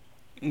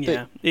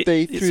 Yeah,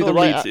 they threw the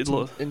riot act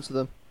into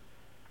them.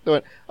 They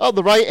went, "Oh,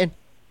 the rioting."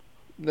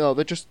 No,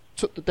 they just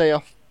took the day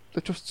off.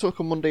 They just took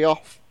a Monday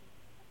off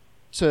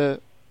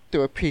to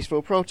do a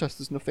peaceful protest.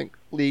 There's nothing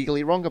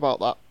legally wrong about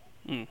that.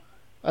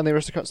 And the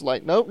aristocrats are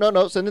like,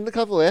 no, send in the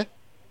Cavalier.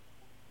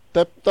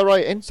 They're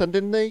rioting, send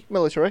in the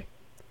military.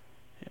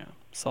 Yeah,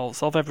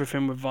 solve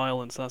everything with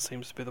violence. That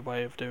seems to be the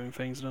way of doing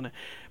things, doesn't it?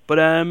 But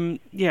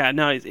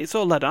it's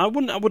all led. I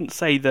wouldn't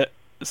say that.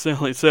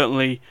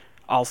 Certainly,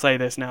 I'll say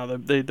this now.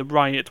 The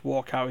riot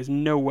walkout is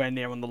nowhere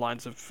near on the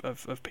lines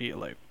of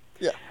Peterloo.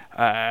 Yeah.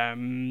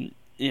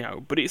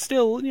 But it's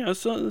still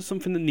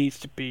something that needs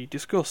to be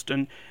discussed,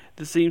 and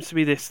there seems to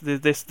be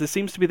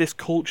this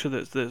culture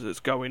that's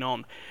going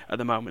on at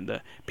the moment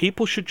that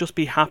people should just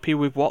be happy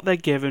with what they're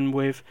given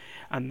with,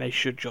 and they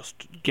should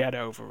just get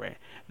over it.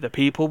 The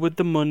people with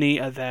the money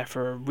are there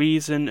for a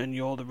reason, and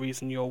the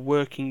reason you're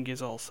working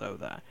is also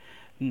there.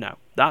 No,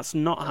 that's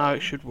not how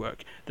it should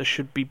work. There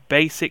should be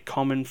basic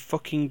common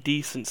fucking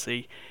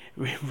decency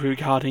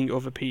regarding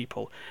other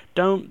people.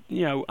 Don't,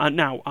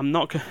 now, I'm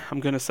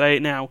going to say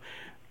it now,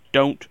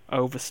 don't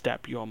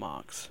overstep your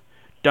marks.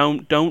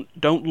 Don't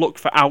look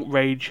for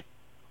outrage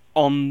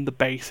on the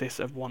basis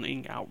of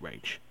wanting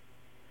outrage.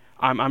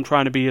 I'm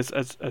trying to be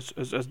as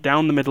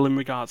down the middle in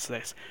regards to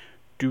this.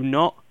 Do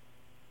not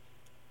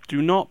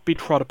be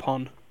trod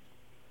upon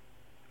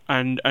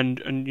and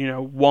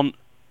want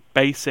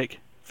basic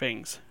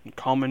things and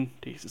common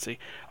decency.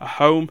 A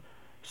home,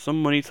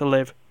 some money to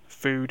live,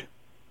 food,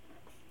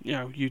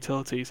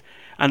 utilities,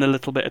 and a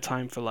little bit of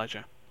time for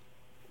leisure.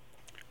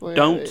 Well,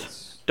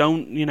 Don't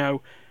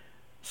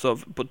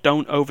but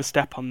don't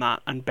overstep on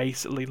that and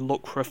basically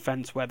look for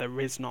offence where there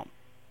is none.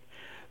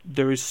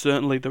 There is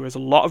a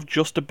lot of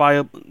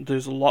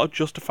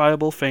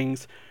justifiable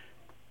things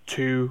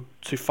to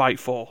fight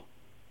for.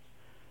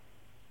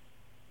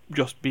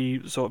 Just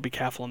be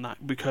careful on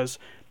that, because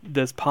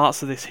there's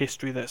parts of this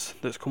history that's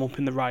come up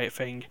in the riot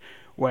thing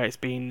where it's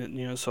been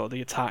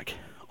the attack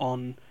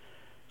on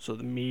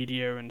the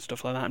media and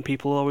stuff like that, and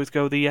people always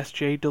go the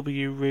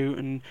SJW route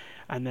and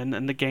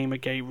then the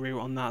Gamergate route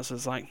on that. So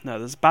it's like, no,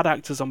 there's bad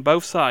actors on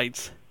both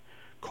sides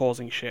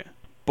causing shit,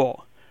 but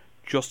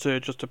just to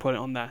put it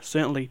on there,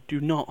 certainly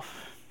do not,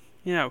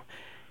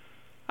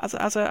 as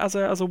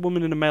a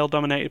woman in a male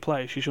dominated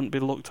place, she shouldn't be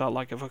looked at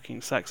like a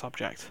fucking sex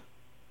object.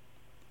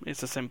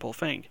 It's a simple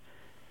thing.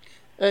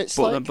 But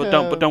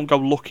don't go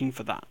looking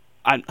for that.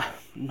 And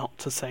not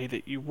to say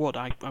that you would.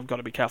 I've got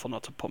to be careful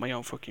not to put my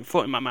own fucking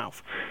foot in my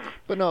mouth.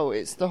 But no,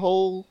 it's the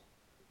whole.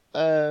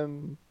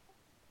 It's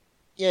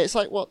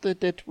like what they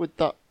did with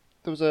that.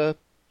 There was a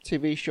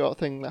TV short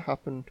thing that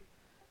happened,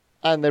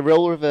 and they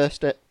role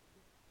reversed it.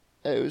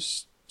 It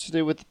was to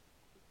do with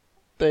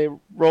the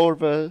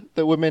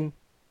women.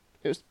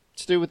 It was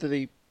to do with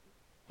the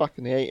back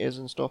in the 80s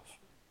and stuff.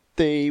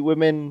 The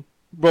women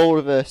role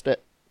reversed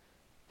it,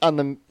 and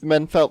the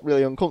men felt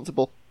really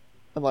uncomfortable.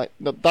 And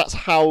no, that's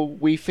how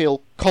we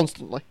feel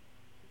constantly.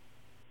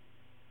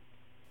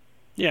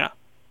 Yeah,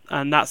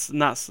 and that's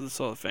the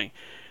sort of thing.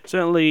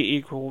 Certainly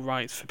equal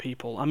rights for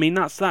people. I mean,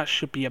 that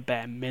should be a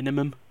bare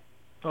minimum.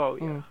 Oh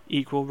yeah.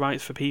 Equal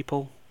rights for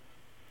people.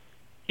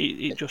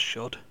 It just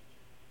should.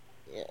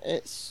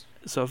 Yeah,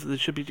 so there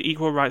should be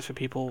equal rights for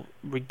people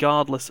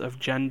regardless of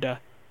gender,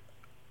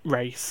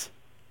 race,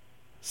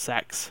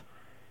 sex,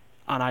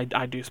 and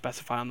I do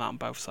specify on that on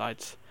both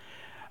sides.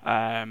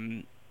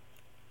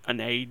 And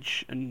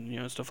age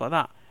and stuff like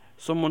that.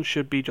 Someone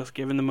should be just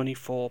given the money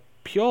for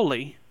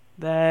purely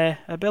their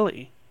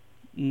ability,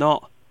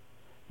 not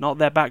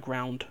their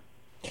background,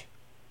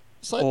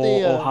 it's like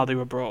or how they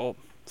were brought up.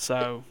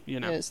 So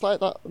Yeah, it's like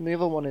that. And the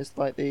other one is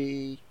like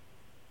the.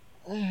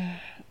 I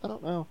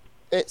don't know.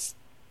 There's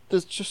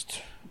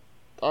just.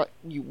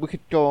 We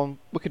could go on.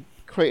 We could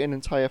create an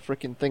entire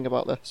freaking thing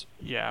about this.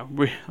 Yeah,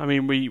 we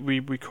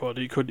could.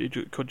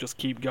 It could just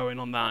keep going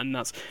on that, and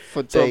that's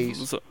for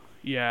days.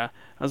 Yeah,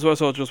 as well.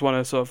 I just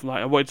want to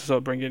I wanted to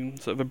bring in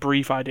a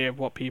brief idea of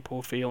what people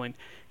are feeling.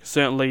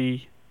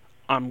 Certainly,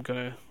 I'm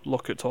gonna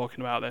look at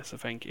talking about this. I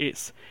think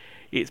it's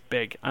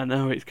big. I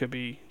know it could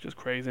be just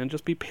crazy and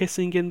just be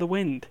pissing in the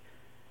wind,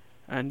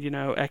 and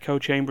echo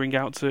chambering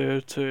out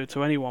to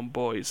anyone.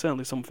 But it's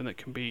certainly something that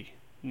can be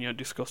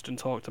discussed and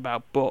talked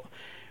about. But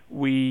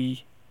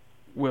we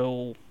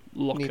will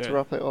need to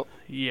wrap it up.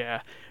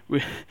 Yeah,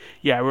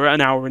 we're at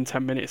an hour and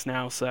 10 minutes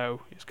now,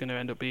 so it's going to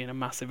end up being a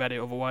massive edit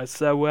otherwise.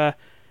 So,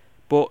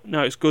 but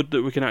no, it's good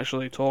that we can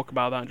actually talk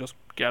about that and just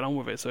get on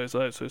with it. So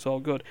it's all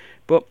good.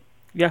 But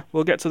yeah,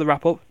 we'll get to the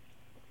wrap up.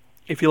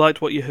 If you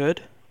liked what you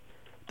heard,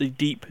 the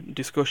deep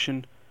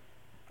discussion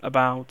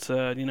about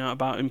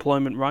about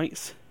employment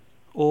rights,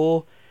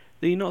 or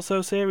the not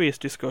so serious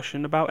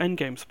discussion about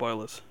endgame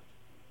spoilers,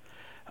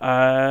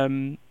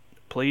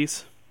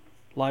 please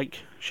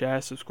like,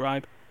 share,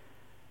 subscribe.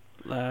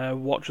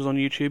 Watch us on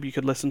YouTube. You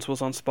could listen to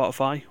us on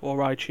Spotify or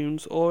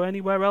iTunes or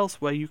anywhere else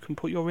where you can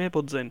put your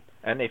earbuds in.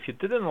 And if you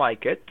didn't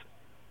like it,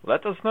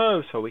 let us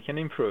know so we can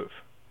improve.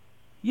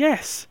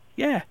 Yes,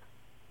 yeah.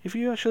 If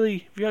you're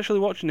actually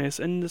watching this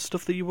and there's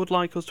stuff that you would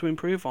like us to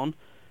improve on,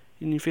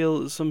 and you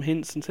feel some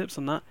hints and tips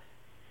on that,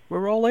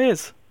 we're all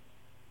ears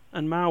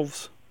and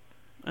mouths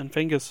and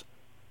fingers.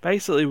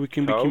 Basically, we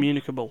can be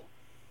communicable.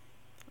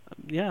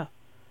 Yeah,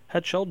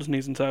 head, shoulders,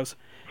 knees, and toes.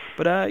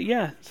 But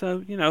yeah, so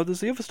there's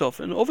the other stuff,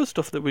 and other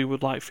stuff that we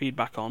would like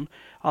feedback on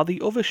are the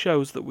other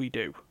shows that we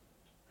do.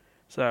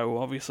 So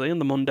obviously on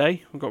the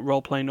Monday we've got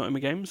Role Playing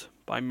Nottingham Games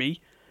by me,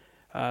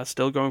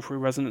 still going through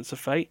Resonance of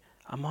Fate.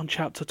 I'm on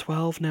chapter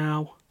 12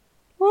 now.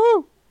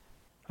 Woo!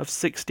 Of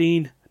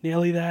 16,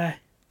 nearly there.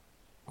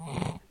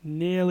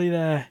 Nearly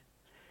there.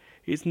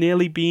 It's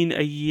nearly been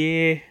a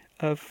year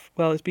of.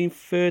 Well, it's been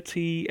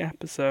 30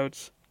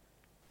 episodes.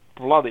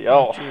 Bloody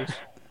hell!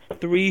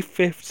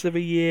 3/5 of a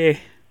year.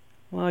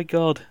 My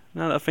God,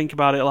 now that I think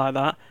about it like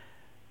that,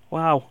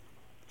 wow.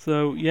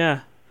 So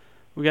yeah,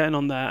 we're getting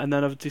on there, and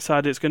then I've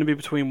decided it's going to be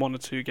between one or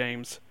two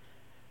games.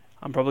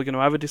 I'm probably going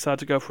to either decide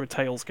to go for a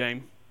Tales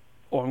game,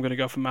 or I'm going to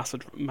go for Mass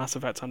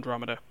Effect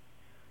Andromeda.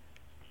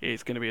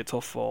 It's going to be a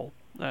tough thing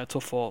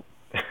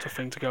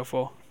to go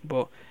for,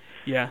 but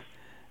Yeah.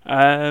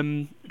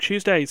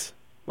 Tuesdays,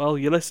 well,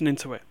 you're listening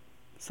to it.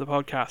 It's the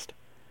podcast.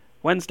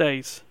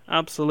 Wednesdays,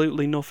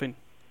 absolutely nothing.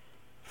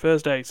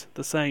 Thursdays,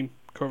 the same,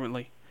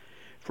 currently.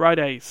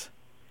 Fridays,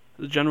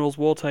 the General's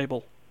War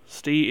Table.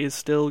 Steve is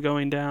still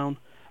going down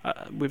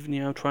with,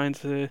 trying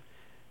to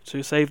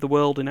save the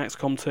world in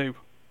XCOM 2.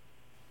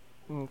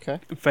 Okay.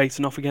 And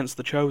facing off against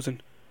the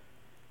Chosen.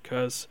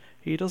 Because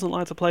he doesn't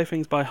like to play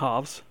things by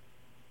halves.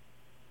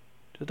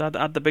 Just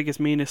add the biggest,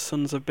 meanest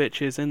sons of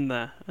bitches in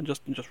there and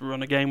just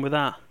run a game with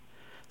that.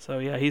 So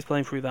yeah, he's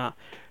playing through that.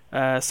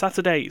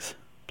 Saturdays,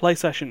 play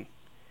session.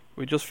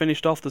 We just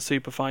finished off the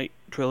Super Fight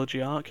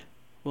trilogy arc.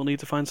 We'll need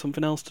to find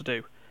something else to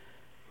do.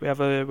 We have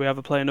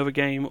a play another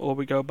game, or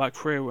we go back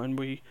through and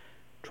we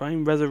try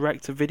and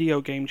resurrect a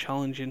video game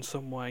challenge in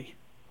some way.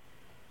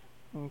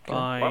 Okay.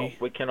 By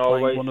we can playing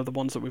always one of the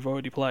ones that we've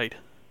already played.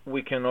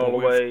 we can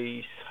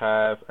always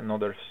have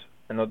another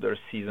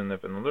season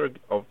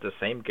of the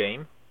same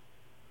game.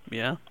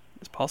 Yeah,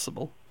 it's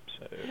possible.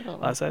 So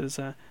Like I said, there's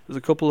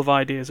a couple of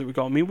ideas that we've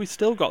got. I mean, we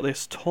still got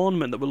this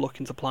tournament that we're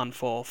looking to plan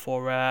for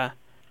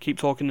Keep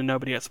Talking and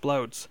Nobody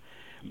Explodes.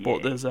 yeah.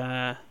 But there's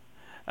I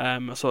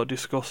sort of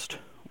discussed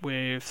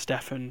with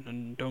Stefan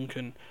and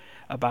Duncan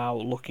about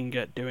looking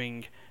at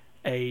doing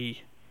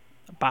a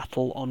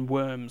battle on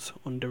worms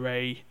under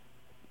a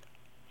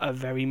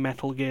very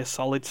Metal Gear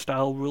Solid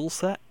style rule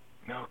set.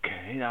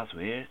 Okay, that's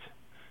weird.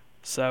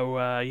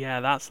 So yeah,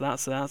 that's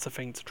a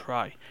thing to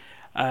try.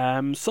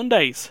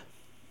 Sundays,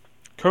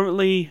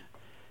 currently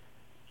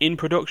in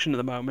production at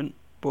the moment,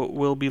 but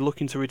will be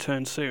looking to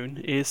return soon,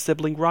 is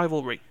Sibling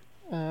Rivalry.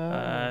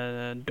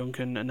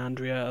 Duncan and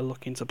Andrea are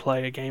looking to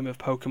play a game of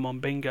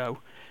Pokemon Bingo,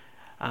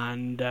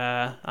 and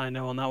I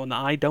know on that one that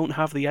I don't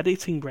have the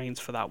editing brains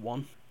for that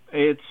one,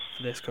 It's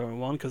this current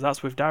one, because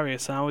that's with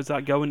Darius. How is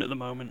that going at the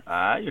moment?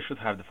 you should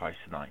have the fight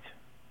tonight.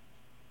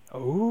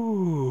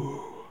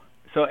 Ooh.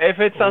 So if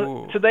it's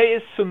Ooh. today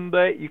is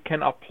Sunday, you can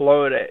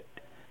upload it.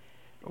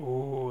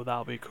 Ooh,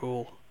 that'll be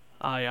cool.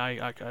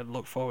 I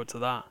look forward to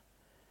that.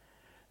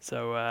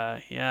 So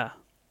yeah,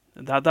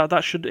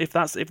 that should if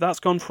that's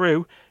gone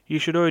through, you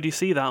should already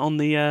see that on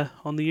the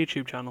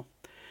YouTube channel.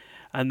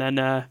 And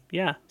then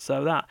yeah,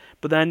 so that.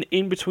 But then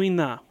in between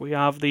that, we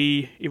have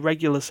the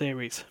irregular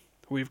series.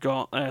 We've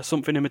got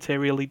something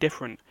immaterially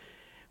different,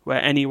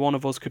 where any one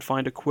of us could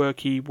find a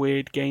quirky,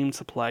 weird game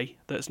to play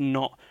that's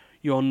not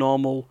your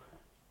normal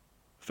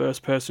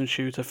first-person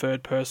shooter,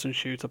 third-person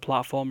shooter,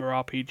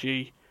 platformer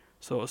RPG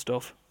sort of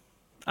stuff,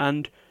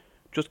 and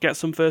just get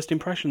some first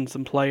impressions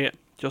and play it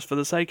just for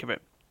the sake of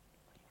it.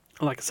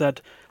 Like I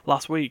said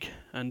last week,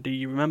 and do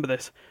you remember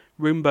this?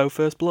 Roombo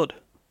First Blood,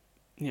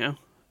 a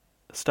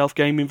stealth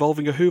game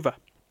involving a Hoover,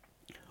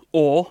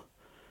 or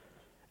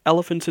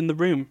Elephant in the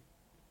Room,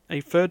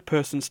 a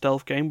third-person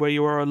stealth game where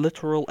you are a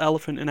literal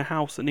elephant in a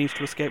house that needs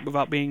to escape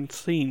without being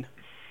seen.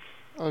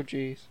 Oh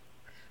jeez.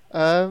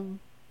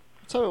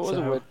 So it was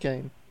a weird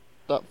game.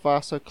 That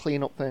Vaso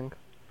cleanup thing.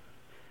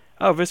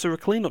 Oh, Viscera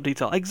cleanup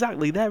detail.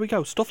 Exactly, there we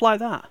go. Stuff like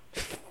that.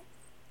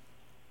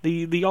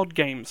 The odd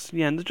games.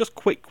 Yeah, and they're just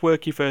quick,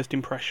 quirky first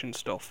impression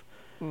stuff.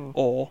 Mm.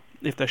 Or,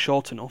 if they're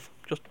short enough,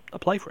 just a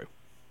playthrough.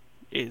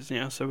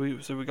 So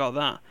we got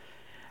that.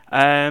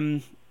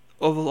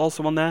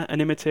 Also on there,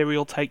 an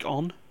immaterial take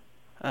on.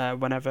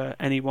 Whenever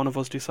any one of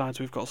us decides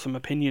we've got some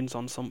opinions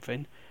on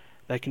something,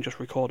 they can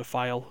just record a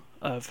file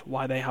of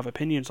why they have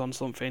opinions on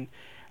something,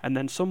 and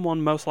then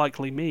someone, most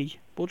likely me,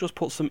 will just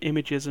put some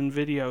images and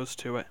videos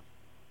to it.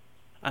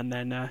 And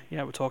then,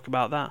 we'll talk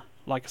about that.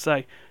 Like I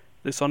say,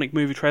 the Sonic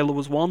movie trailer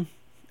was one,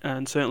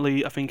 and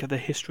certainly I think the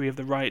history of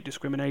the Riot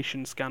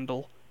discrimination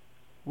scandal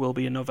will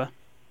be another.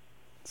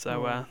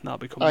 So that'll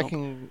be coming up.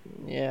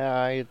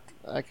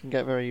 I can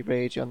get very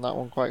ragey on that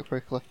one quite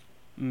quickly.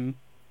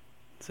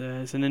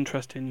 It's an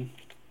interesting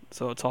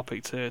sort of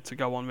topic to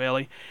go on,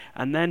 really.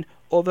 And then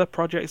other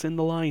projects in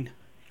the line.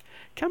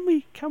 Can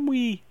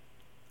we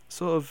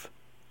sort of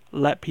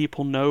let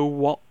people know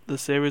what the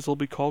series will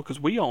be called? Because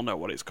we all know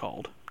what it's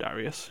called,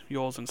 Darius.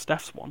 Yours and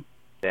Steph's one.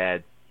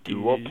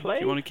 Dual play?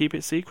 Do you want to keep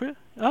it secret?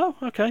 Oh,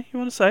 okay. You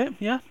want to say it?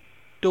 Yeah.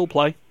 Dual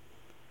play.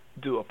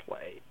 Dual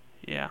play.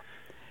 Yeah.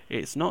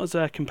 It's not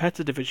as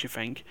competitive as you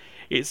think.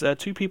 It's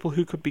two people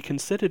who could be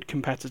considered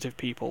competitive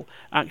people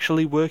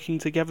actually working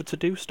together to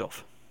do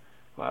stuff.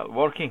 Well,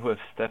 working with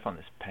Stefan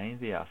is pain in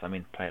the ass. I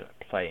mean,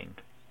 playing.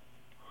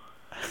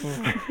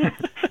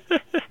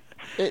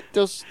 It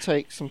does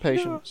take some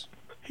patience.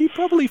 He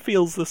probably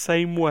feels the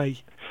same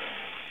way,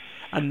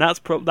 and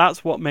that's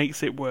what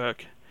makes it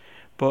work.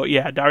 But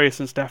yeah, Darius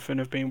and Stefan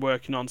have been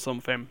working on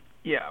something.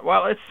 Yeah,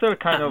 well, it's still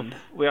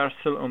we are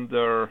still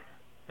under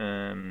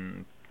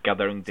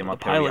gathering the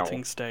material.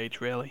 Piloting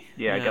stage, really.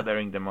 Yeah,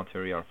 gathering the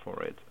material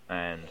for it,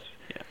 and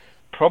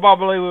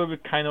probably we will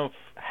kind of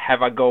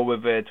have a go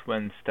with it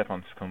when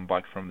Stefan's come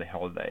back from the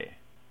holiday.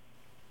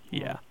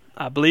 Yeah,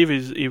 I believe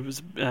he was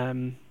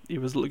going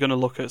to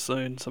look at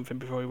something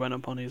before he went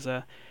up on his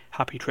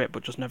happy trip,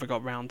 but just never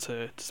got round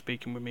to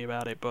speaking with me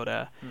about it.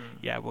 But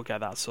yeah, we'll get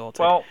that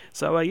sorted. Well,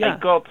 so I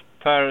got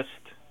first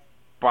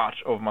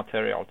batch of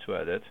material to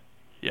edit.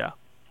 Yeah.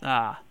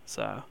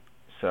 So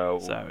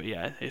So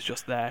yeah, it's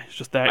just there. It's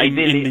just there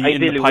ideally,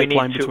 in the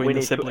pipeline we between the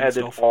need to sibling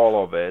edit stuff.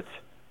 all of it,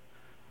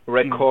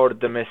 record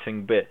the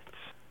missing bits,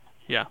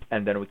 Yeah.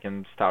 and then we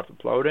can start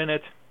uploading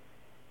it.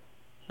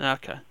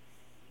 Okay.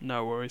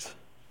 No worries.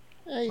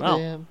 Hey,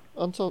 Well.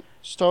 Until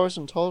Stories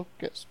Untold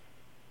gets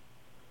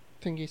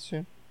thingy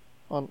soon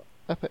on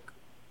Epic.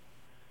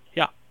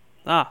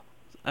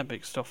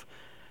 Epic stuff.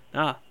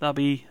 That'll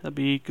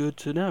be good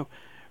to know.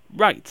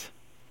 Right.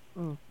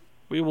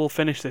 We will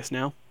finish this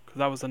now because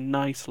that was a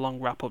nice long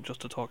wrap up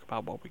just to talk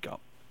about what we got.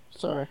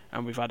 Sorry.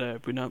 And we've had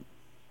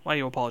why are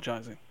you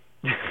apologising?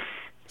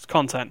 It's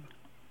content.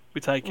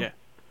 We take it.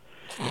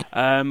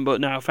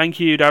 But now, thank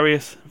you,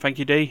 Darius. Thank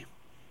you, Dee.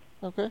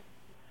 Okay.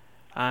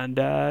 And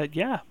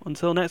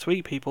until next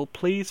week, people,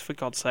 please, for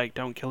God's sake,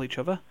 don't kill each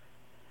other.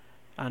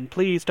 And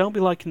please, don't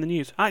be liking the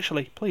news.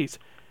 Actually, please.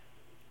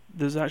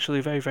 There's actually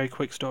a very, very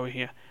quick story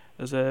here.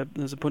 There's a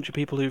bunch of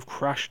people who've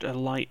crashed a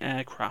light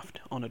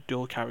aircraft on a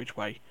dual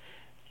carriageway.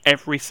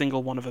 Every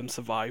single one of them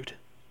survived,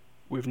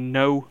 with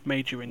no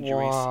major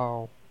injuries.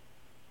 Wow.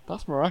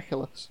 That's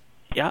miraculous.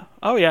 Yeah.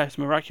 Oh yeah, it's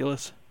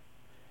miraculous.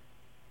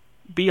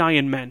 Be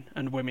Iron Men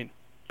and women.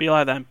 Be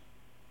like them.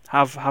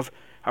 Have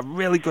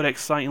really good,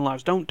 exciting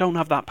lives. Don't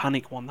have that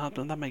panic one.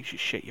 That makes you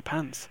shit your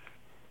pants.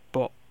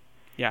 But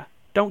yeah,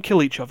 don't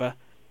kill each other.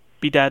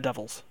 Be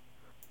daredevils.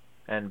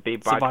 And be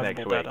back Survivable next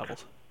week.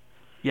 daredevils.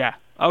 Yeah.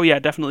 Oh yeah,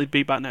 definitely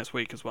be back next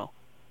week as well.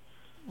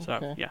 So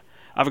Okay. yeah,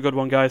 have a good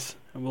one, guys,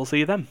 and we'll see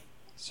you then.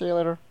 See you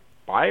later.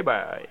 Bye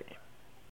bye.